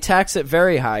unless they tax it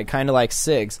very high, kind of like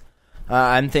cigs.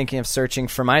 I'm thinking of searching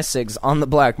for my cigs on the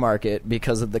black market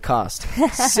because of the cost.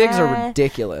 Cigs are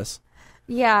ridiculous.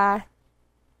 Yeah.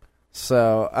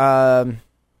 So,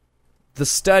 the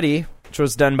study, which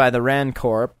was done by the Rand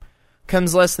Corp,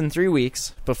 comes less than 3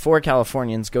 weeks before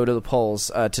Californians go to the polls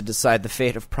to decide the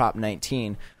fate of Prop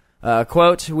 19.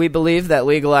 Quote, we believe that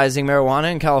legalizing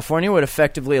marijuana in California would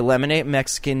effectively eliminate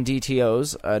Mexican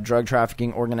DTOs, drug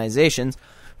trafficking organizations,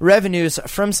 revenues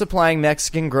from supplying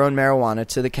Mexican-grown marijuana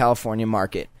to the California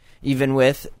market. Even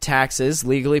with taxes,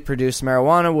 legally produced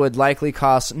marijuana would likely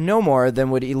cost no more than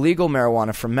would illegal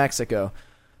marijuana from Mexico.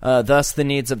 Thus, the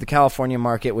needs of the California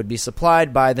market would be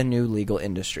supplied by the new legal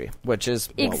industry, which is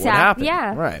what would happen.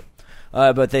 Yeah. Right.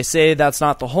 But they say that's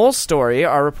not the whole story.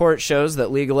 Our report shows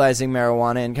that legalizing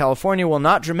marijuana in California will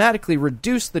not dramatically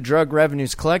reduce the drug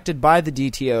revenues collected by the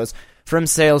DTOs from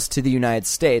sales to the United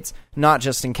States, not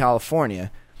just in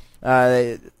California.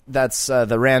 That's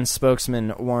the RAND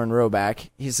spokesman, Warren Roback.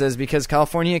 He says because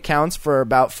California accounts for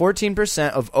about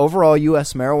 14% of overall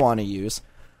U.S. marijuana use,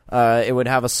 it would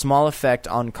have a small effect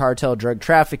on cartel drug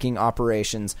trafficking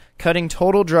operations, cutting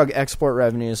total drug export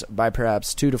revenues by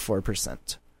perhaps 2 to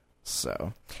 4%.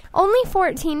 So only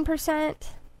 14%?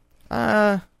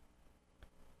 I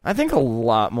think a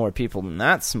lot more people than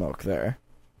that smoke there.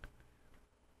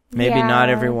 Maybe not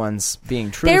everyone's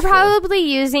being truthful. They're probably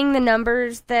using the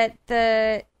numbers that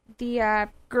the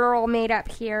girl made up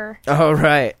here. Oh,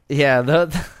 right. Yeah,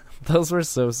 those were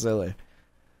so silly.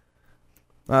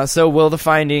 So will the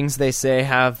findings, they say,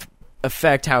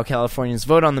 affect how Californians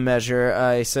vote on the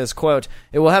measure? He says, quote,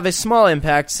 "It will have a small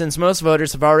impact since most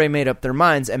voters have already made up their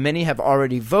minds and many have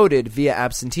already voted via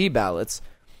absentee ballots,"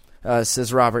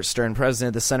 says Robert Stern, president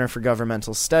of the Center for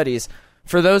Governmental Studies.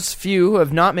 "For those few who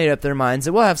have not made up their minds,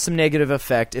 it will have some negative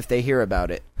effect if they hear about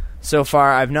it. So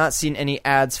far, I've not seen any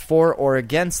ads for or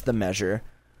against the measure.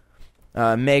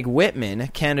 Meg Whitman,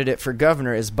 candidate for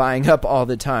governor, is buying up all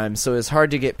the time, so it's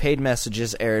hard to get paid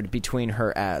messages aired between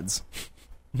her ads."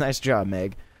 Nice job,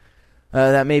 Meg.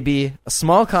 That may be a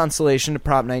small consolation to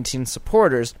Prop 19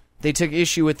 supporters. They took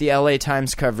issue with the LA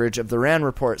Times coverage of the RAND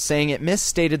report, saying it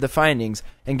misstated the findings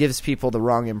and gives people the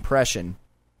wrong impression.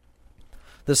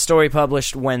 The story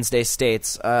published Wednesday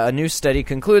states, a new study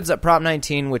concludes that Prop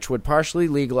 19, which would partially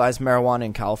legalize marijuana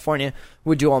in California,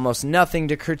 would do almost nothing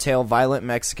to curtail violent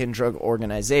Mexican drug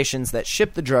organizations that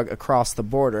ship the drug across the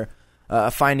border, a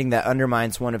finding that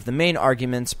undermines one of the main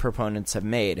arguments proponents have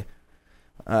made.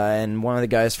 And one of the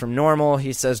guys from NORML,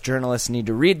 he says journalists need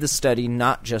to read the study,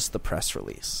 not just the press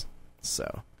release.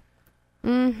 So.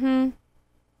 I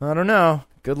don't know.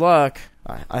 Good luck.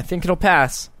 I think it'll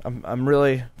pass. I'm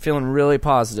really feeling really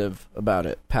positive about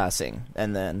it passing,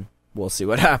 and then we'll see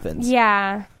what happens.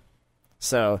 Yeah.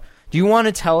 So, do you want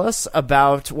to tell us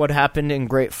about what happened in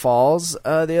Great Falls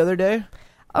the other day?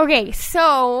 Okay,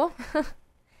 so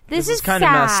this is kind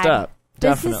of messed up.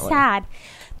 Definitely. This is sad.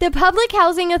 The Public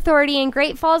Housing Authority in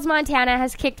Great Falls, Montana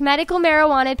has kicked medical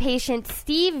marijuana patient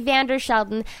Steve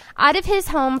Vandershelden out of his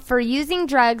home for using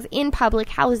drugs in public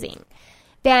housing.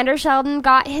 Vandershelden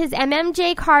got his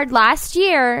MMJ card last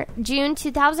year, June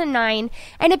 2009,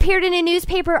 and appeared in a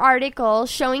newspaper article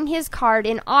showing his card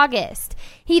in August.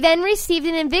 He then received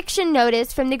an eviction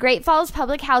notice from the Great Falls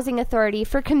Public Housing Authority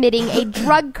for committing a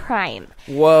drug crime.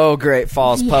 Whoa, Great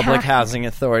Falls Public Housing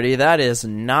Authority. That is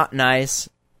not nice.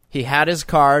 He had his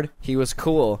card. He was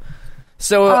cool.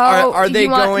 So are they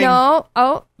going...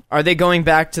 Are they going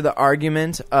back to the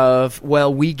argument of,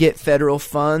 well, we get federal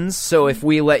funds, so if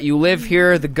we let you live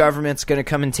here, the government's going to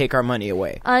come and take our money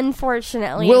away?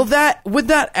 Unfortunately. Would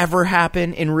that ever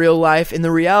happen in real life? In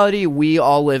the reality we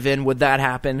all live in, would that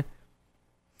happen?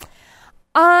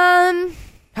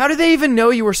 How do they even know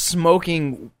you were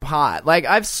smoking pot? Like,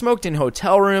 I've smoked in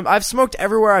hotel room. I've smoked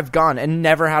everywhere I've gone and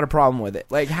never had a problem with it.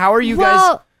 Like, how are you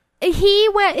guys... He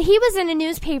was in a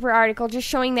newspaper article just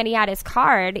showing that he had his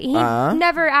card. He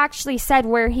never actually said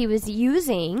where he was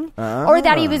using or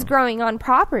that he was growing on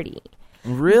property.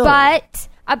 Really? But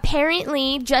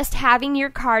apparently just having your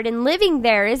card and living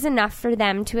there is enough for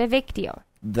them to evict you.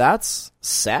 That's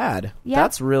sad. Yep.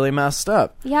 That's really messed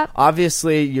up. Yep.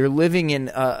 Obviously, you're living in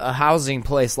a housing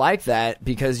place like that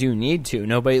because you need to.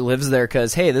 Nobody lives there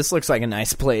because, hey, this looks like a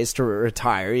nice place to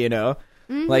retire, you know?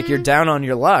 Like, you're down on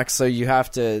your luck, so you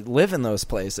have to live in those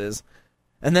places.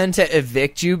 And then to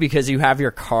evict you because you have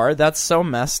your card, that's so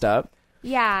messed up.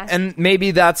 Yeah. And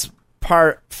maybe that's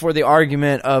part for the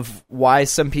argument of why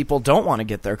some people don't want to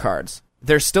get their cards.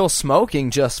 They're still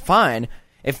smoking just fine.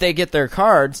 If they get their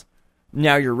cards,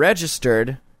 now you're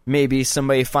registered, maybe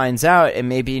somebody finds out, and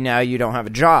maybe now you don't have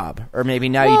a job, or maybe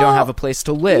now you don't have a place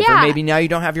to live, or maybe now you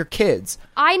don't have your kids.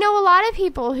 I know a lot of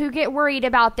people who get worried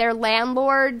about their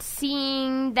landlord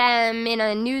seeing them in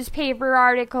a newspaper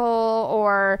article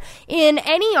or in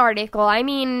any article. I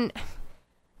mean,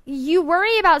 you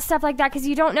worry about stuff like that because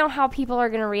you don't know how people are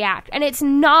going to react. And it's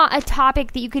not a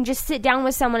topic that you can just sit down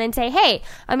with someone and say, hey,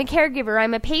 I'm a caregiver,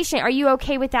 I'm a patient. Are you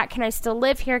okay with that? Can I still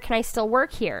live here? Can I still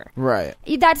work here? Right.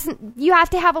 You have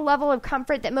to have a level of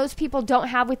comfort that most people don't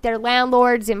have with their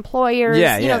landlords, employers,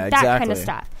 that kind of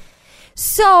stuff.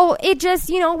 So it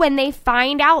just, when they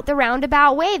find out the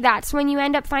roundabout way, that's when you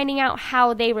end up finding out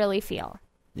how they really feel.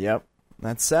 Yep.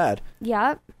 That's sad.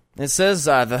 Yep. It says,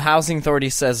 the Housing Authority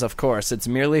says, of course, it's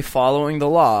merely following the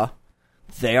law.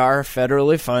 They are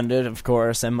federally funded, of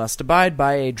course, and must abide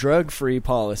by a drug-free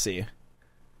policy.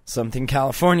 Something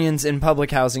Californians in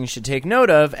public housing should take note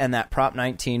of, and that Prop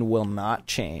 19 will not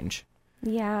change.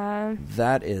 Yeah.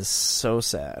 That is so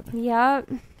sad. Yep.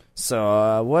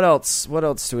 So what else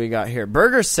do we got here?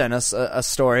 Berger sent us a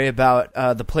story about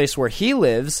the place where he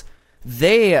lives.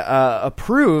 They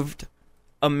approved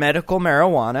a medical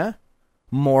marijuana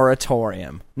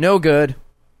moratorium. No good.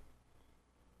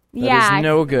 That is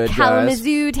no good,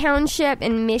 Kalamazoo Township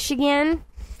in Michigan.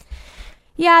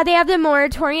 Yeah, they have the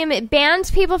moratorium. It bans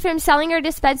people from selling or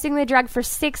dispensing the drug for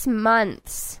 6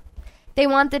 months. They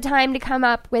want the time to come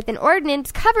up with an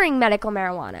ordinance covering medical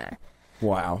marijuana.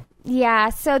 Wow. Yeah,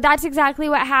 so that's exactly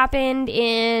what happened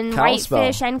in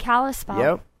Whitefish and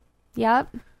Kalispell.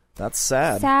 Yep. That's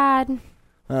sad. Sad.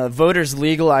 Voters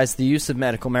legalized the use of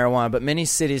medical marijuana, but many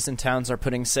cities and towns are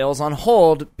putting sales on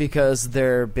hold because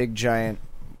they're big, giant,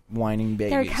 whining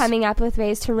babies. They're coming up with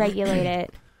ways to regulate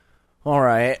it. All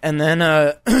right. And then,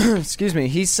 excuse me,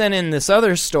 he sent in this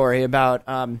other story about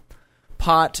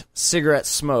pot cigarette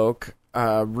smoke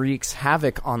wreaks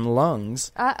havoc on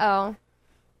lungs. Uh-oh.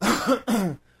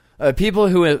 People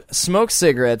who smoke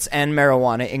cigarettes and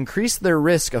marijuana increase their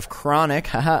risk of chronic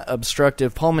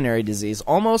obstructive pulmonary disease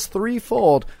almost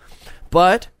threefold,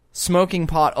 but smoking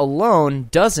pot alone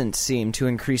doesn't seem to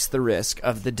increase the risk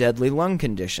of the deadly lung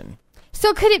condition.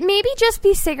 So could it maybe just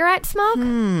be cigarette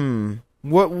smoke?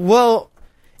 Well,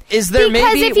 is there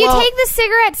because if you take the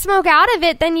cigarette smoke out of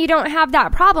it, then you don't have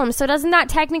that problem. So doesn't that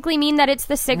technically mean that it's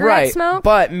the cigarette smoke?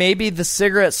 But maybe the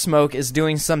cigarette smoke is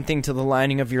doing something to the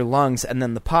lining of your lungs, and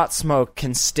then the pot smoke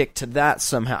can stick to that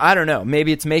somehow. I don't know.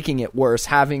 Maybe it's making it worse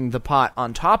having the pot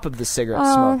on top of the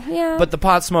cigarette smoke. Yeah. But the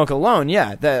pot smoke alone,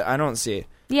 that I don't see.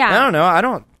 Yeah. I don't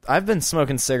know. I've been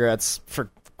smoking cigarettes for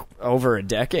over a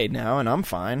decade now, and I'm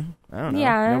fine. I don't know.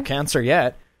 Yeah. No cancer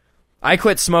yet. I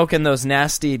quit smoking those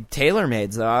nasty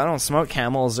TaylorMades, though. I don't smoke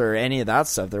Camels or any of that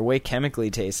stuff. They're way chemically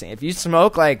tasting. If you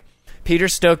smoke, like, Peter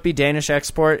Stokeby Danish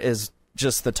Export is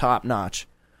just the top notch.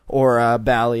 Or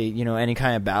Bally, any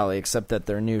kind of Bally, except that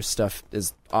their new stuff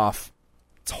is off.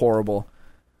 It's horrible.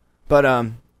 But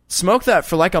smoke that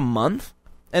for like a month,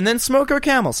 and then smoke a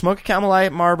Camel. Smoke a Camel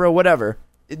Light, Marlboro, whatever.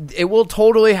 It will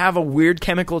totally have a weird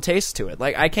chemical taste to it.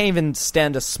 Like, I can't even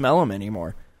stand to smell them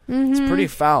anymore. Mm-hmm. It's pretty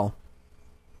foul.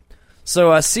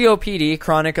 So COPD,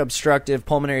 chronic obstructive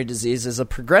pulmonary disease, is a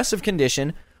progressive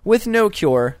condition with no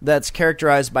cure that's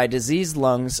characterized by diseased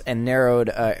lungs and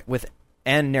narrowed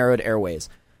airways.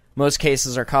 Most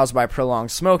cases are caused by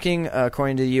prolonged smoking,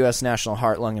 according to the U.S. National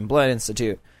Heart, Lung, and Blood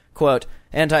Institute. Quote,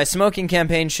 anti-smoking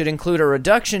campaigns should include a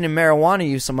reduction in marijuana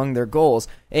use among their goals,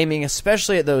 aiming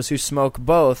especially at those who smoke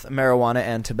both marijuana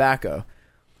and tobacco.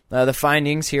 The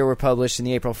findings here were published in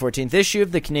the April 14th issue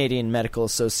of the Canadian Medical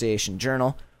Association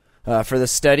Journal. For the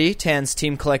study, Tan's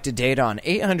team collected data on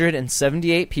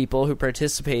 878 people who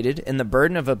participated in the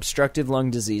Burden of Obstructive Lung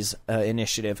Disease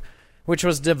initiative, which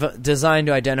was designed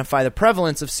to identify the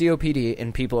prevalence of COPD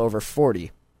in people over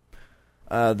 40.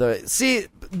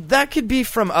 That could be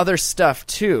from other stuff,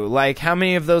 too. Like, how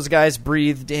many of those guys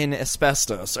breathed in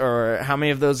asbestos? Or how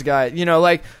many of those guys...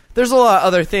 there's a lot of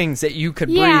other things that you could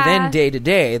breathe in day to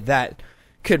day that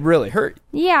could really hurt.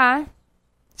 Yeah.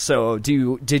 So,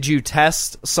 did you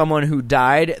test someone who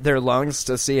died, their lungs,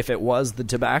 to see if it was the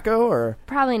tobacco, or?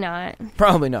 Probably not.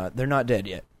 Probably not. They're not dead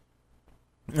yet.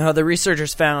 The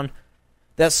researchers found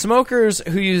that smokers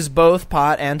who use both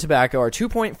pot and tobacco are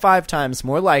 2.5 times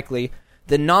more likely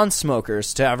than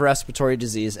non-smokers to have respiratory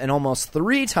disease and almost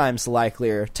 3 times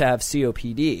likelier to have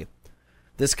COPD.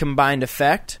 This combined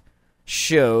effect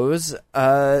suggests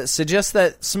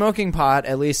that smoking pot,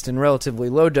 at least in relatively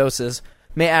low doses,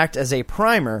 may act as a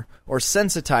primer or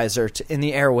sensitizer in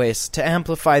the airways to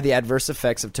amplify the adverse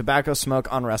effects of tobacco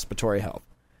smoke on respiratory health.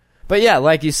 But yeah,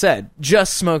 like you said,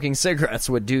 just smoking cigarettes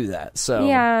would do that. So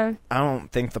I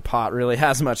don't think the pot really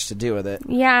has much to do with it.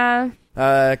 Yeah.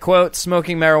 Quote,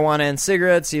 smoking marijuana and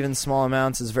cigarettes, even small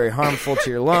amounts, is very harmful to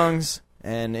your lungs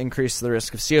and increases the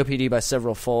risk of COPD by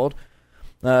several fold.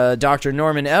 Dr.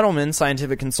 Norman Edelman,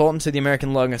 scientific consultant to the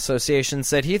American Lung Association,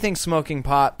 said he thinks smoking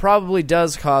pot probably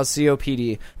does cause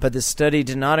COPD, but the study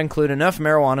did not include enough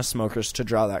marijuana smokers to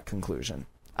draw that conclusion.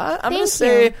 I'm going to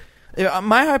say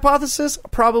my hypothesis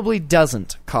probably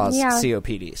doesn't cause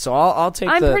COPD, so I'll take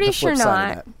the flip sure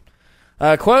side of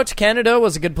that. Quote, Canada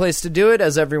was a good place to do it,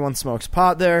 as everyone smokes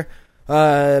pot there.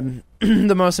 The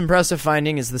most impressive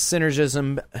finding is the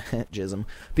synergism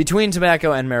between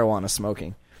tobacco and marijuana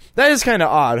smoking. That is kind of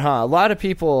odd, huh? A lot of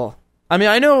people... I mean,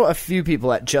 I know a few people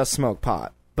that just smoke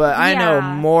pot, but I know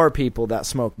more people that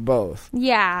smoke both.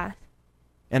 Yeah.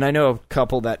 And I know a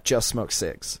couple that just smoke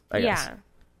cigs, I guess.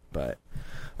 But,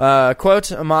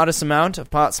 quote, a modest amount of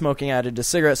pot smoking added to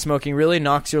cigarette smoking really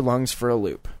knocks your lungs for a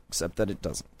loop, except that it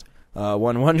doesn't.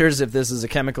 One wonders if this is a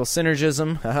chemical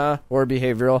synergism, or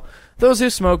behavioral. Those who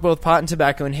smoke both pot and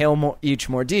tobacco inhale each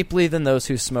more deeply than those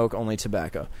who smoke only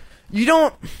tobacco.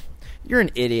 You're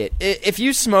an idiot. If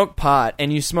you smoke pot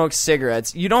and you smoke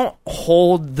cigarettes, you don't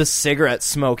hold the cigarette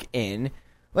smoke in.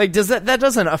 Like, that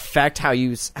doesn't affect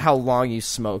how long you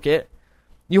smoke it.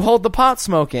 You hold the pot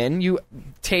smoke in, you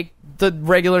take the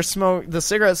regular smoke, the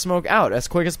cigarette smoke out as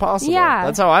quick as possible. Yeah.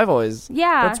 That's how I've always...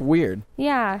 Yeah. That's weird.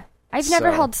 Yeah. I've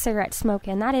never held cigarette smoke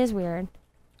in. That is weird.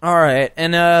 All right.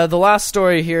 And the last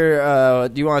story here,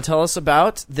 do you want to tell us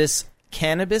about this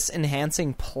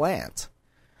cannabis-enhancing plant?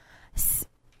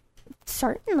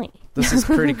 Certainly. This is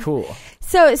pretty cool.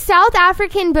 So, South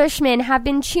African Bushmen have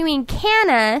been chewing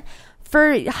canna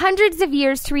for hundreds of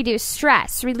years to reduce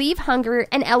stress, relieve hunger,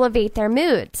 and elevate their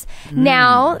moods.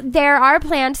 Now, there are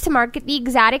plans to market the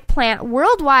exotic plant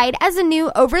worldwide as a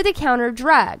new over-the-counter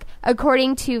drug,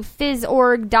 according to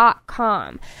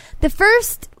Phys.org.com. The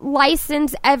first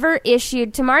license ever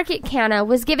issued to market canna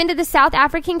was given to the South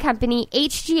African company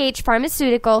HGH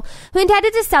Pharmaceutical, who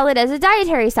intended to sell it as a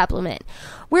dietary supplement.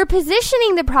 We're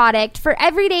positioning the product for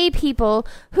everyday people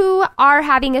who are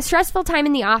having a stressful time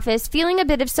in the office, feeling a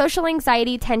bit of social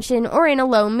anxiety, tension, or in a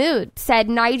low mood, said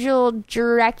Nigel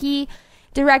Jurecki,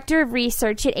 Director of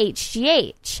Research at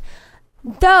HGH.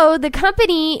 Though the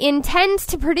company intends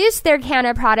to produce their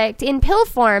canna product in pill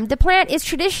form, the plant is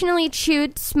traditionally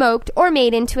chewed, smoked, or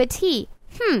made into a tea.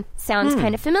 Sounds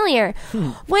kind of familiar.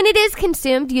 When it is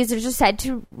consumed, users are said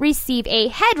to receive a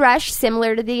head rush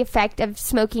similar to the effect of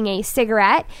smoking a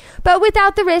cigarette, but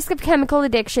without the risk of chemical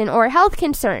addiction or health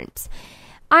concerns.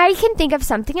 I can think of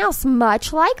something else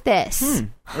much like this.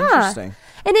 Interesting.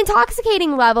 In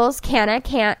intoxicating levels, canna,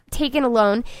 taken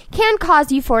alone, can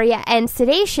cause euphoria and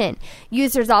sedation.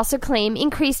 Users also claim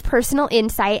increased personal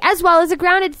insight as well as a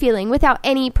grounded feeling without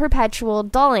any perpetual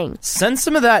dulling. Send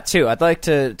some of that, too. I'd like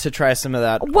to try some of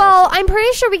that. Well, I'm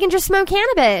pretty sure we can just smoke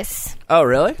cannabis. Oh,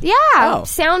 really? Yeah. Oh.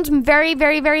 Sounds very,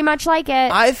 very, very much like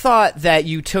it. I thought that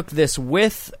you took this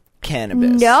with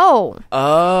cannabis. No.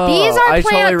 Oh. These are I plants,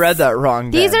 totally read that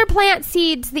wrong then. These are plant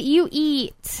seeds that you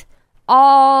eat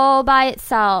all by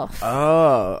itself.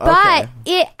 Oh, okay. But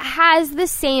it has the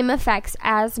same effects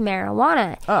as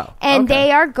marijuana. Oh, and okay.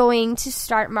 they are going to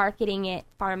start marketing it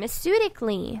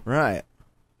pharmaceutically. Right.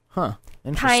 Huh.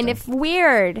 Kind of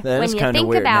weird that when you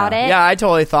think about it. Yeah, I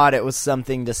totally thought it was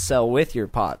something to sell with your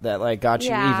pot that like got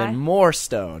you even more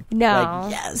stoned. No.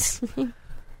 Like, yes.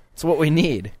 It's what we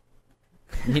need.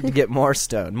 We need to get more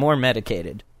stoned, more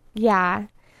medicated. Yeah.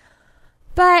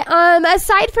 But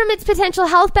aside from its potential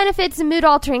health benefits and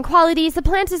mood-altering qualities, the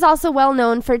plant is also well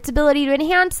known for its ability to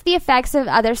enhance the effects of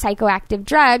other psychoactive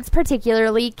drugs,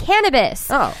 particularly cannabis.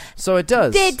 Oh, so it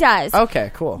does. It does.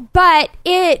 Okay, cool. But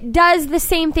it does the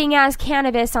same thing as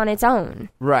cannabis on its own.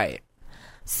 Right.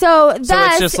 So it's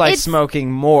just like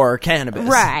smoking more cannabis.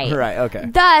 Right. Right, okay.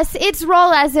 Thus, its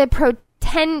role as a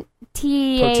potentiator,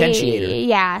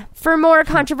 for more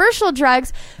controversial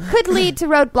drugs could lead to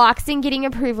roadblocks in getting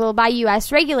approval by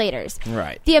U.S. regulators.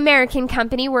 Right. The American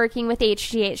company working with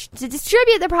HGH to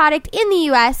distribute the product in the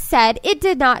U.S. said it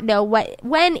did not know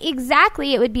when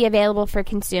exactly it would be available for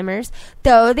consumers,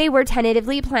 though they were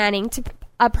tentatively planning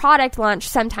a product launch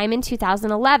sometime in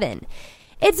 2011.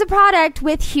 It's a product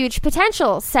with huge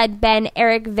potential, said Ben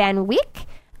Erik van Wyk,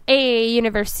 a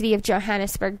University of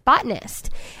Johannesburg botanist.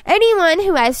 Anyone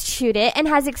who has chewed it and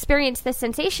has experienced the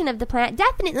sensation of the plant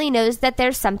definitely knows that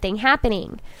there's something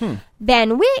happening.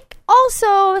 Van Wyk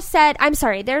also said, I'm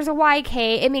sorry, there's a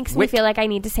YK. It makes me feel like I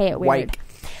need to say it weird.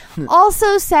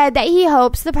 Also said that he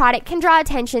hopes the product can draw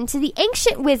attention to the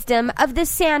ancient wisdom of the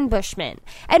San Bushmen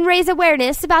and raise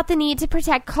awareness about the need to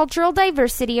protect cultural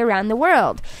diversity around the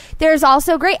world. There's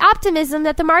also great optimism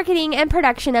that the marketing and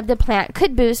production of the plant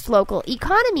could boost local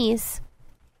economies.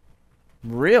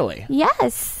 Really?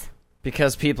 Yes.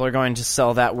 Because people are going to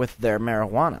sell that with their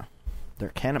marijuana, their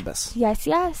cannabis. Yes,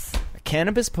 yes. A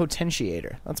cannabis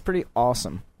potentiator. That's pretty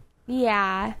awesome.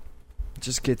 Yeah. It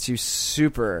just gets you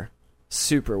super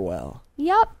well.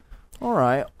 Yep. All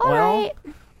right. All right.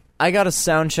 I got a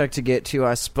sound check to get to,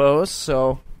 I suppose,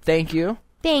 so thank you.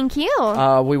 Thank you.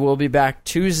 We will be back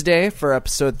Tuesday for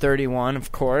episode 31,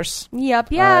 of course. Yep.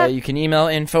 You can email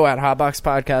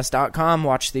info@hotboxpodcast.com.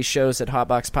 Watch these shows at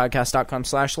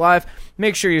hotboxpodcast.com/live.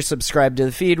 Make sure you're subscribed to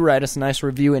the feed. Write us a nice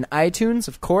review in iTunes,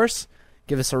 of course.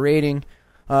 Give us a rating.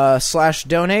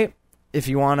 /donate if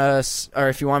you want us, or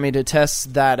if you want me to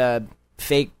test that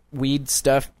fake weed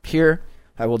stuff here,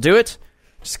 I will do it.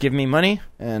 Just give me money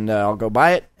and I'll go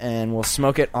buy it and we'll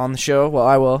smoke it on the show. Well,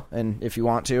 I will, and if you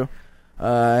want to,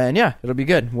 and yeah, it'll be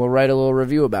good. We'll write a little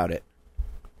review about it.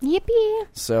 Yippee.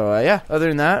 So, yeah, other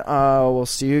than that, we'll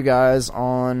see you guys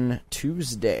on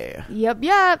Tuesday. Yep.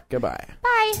 Goodbye.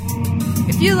 Bye.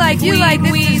 If you like weed,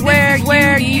 this is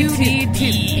where you need to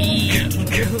be.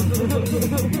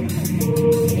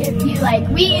 If you like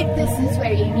weed, this is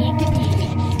where you need to be.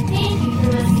 Thank you for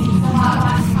listening to the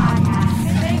Hot Podcast.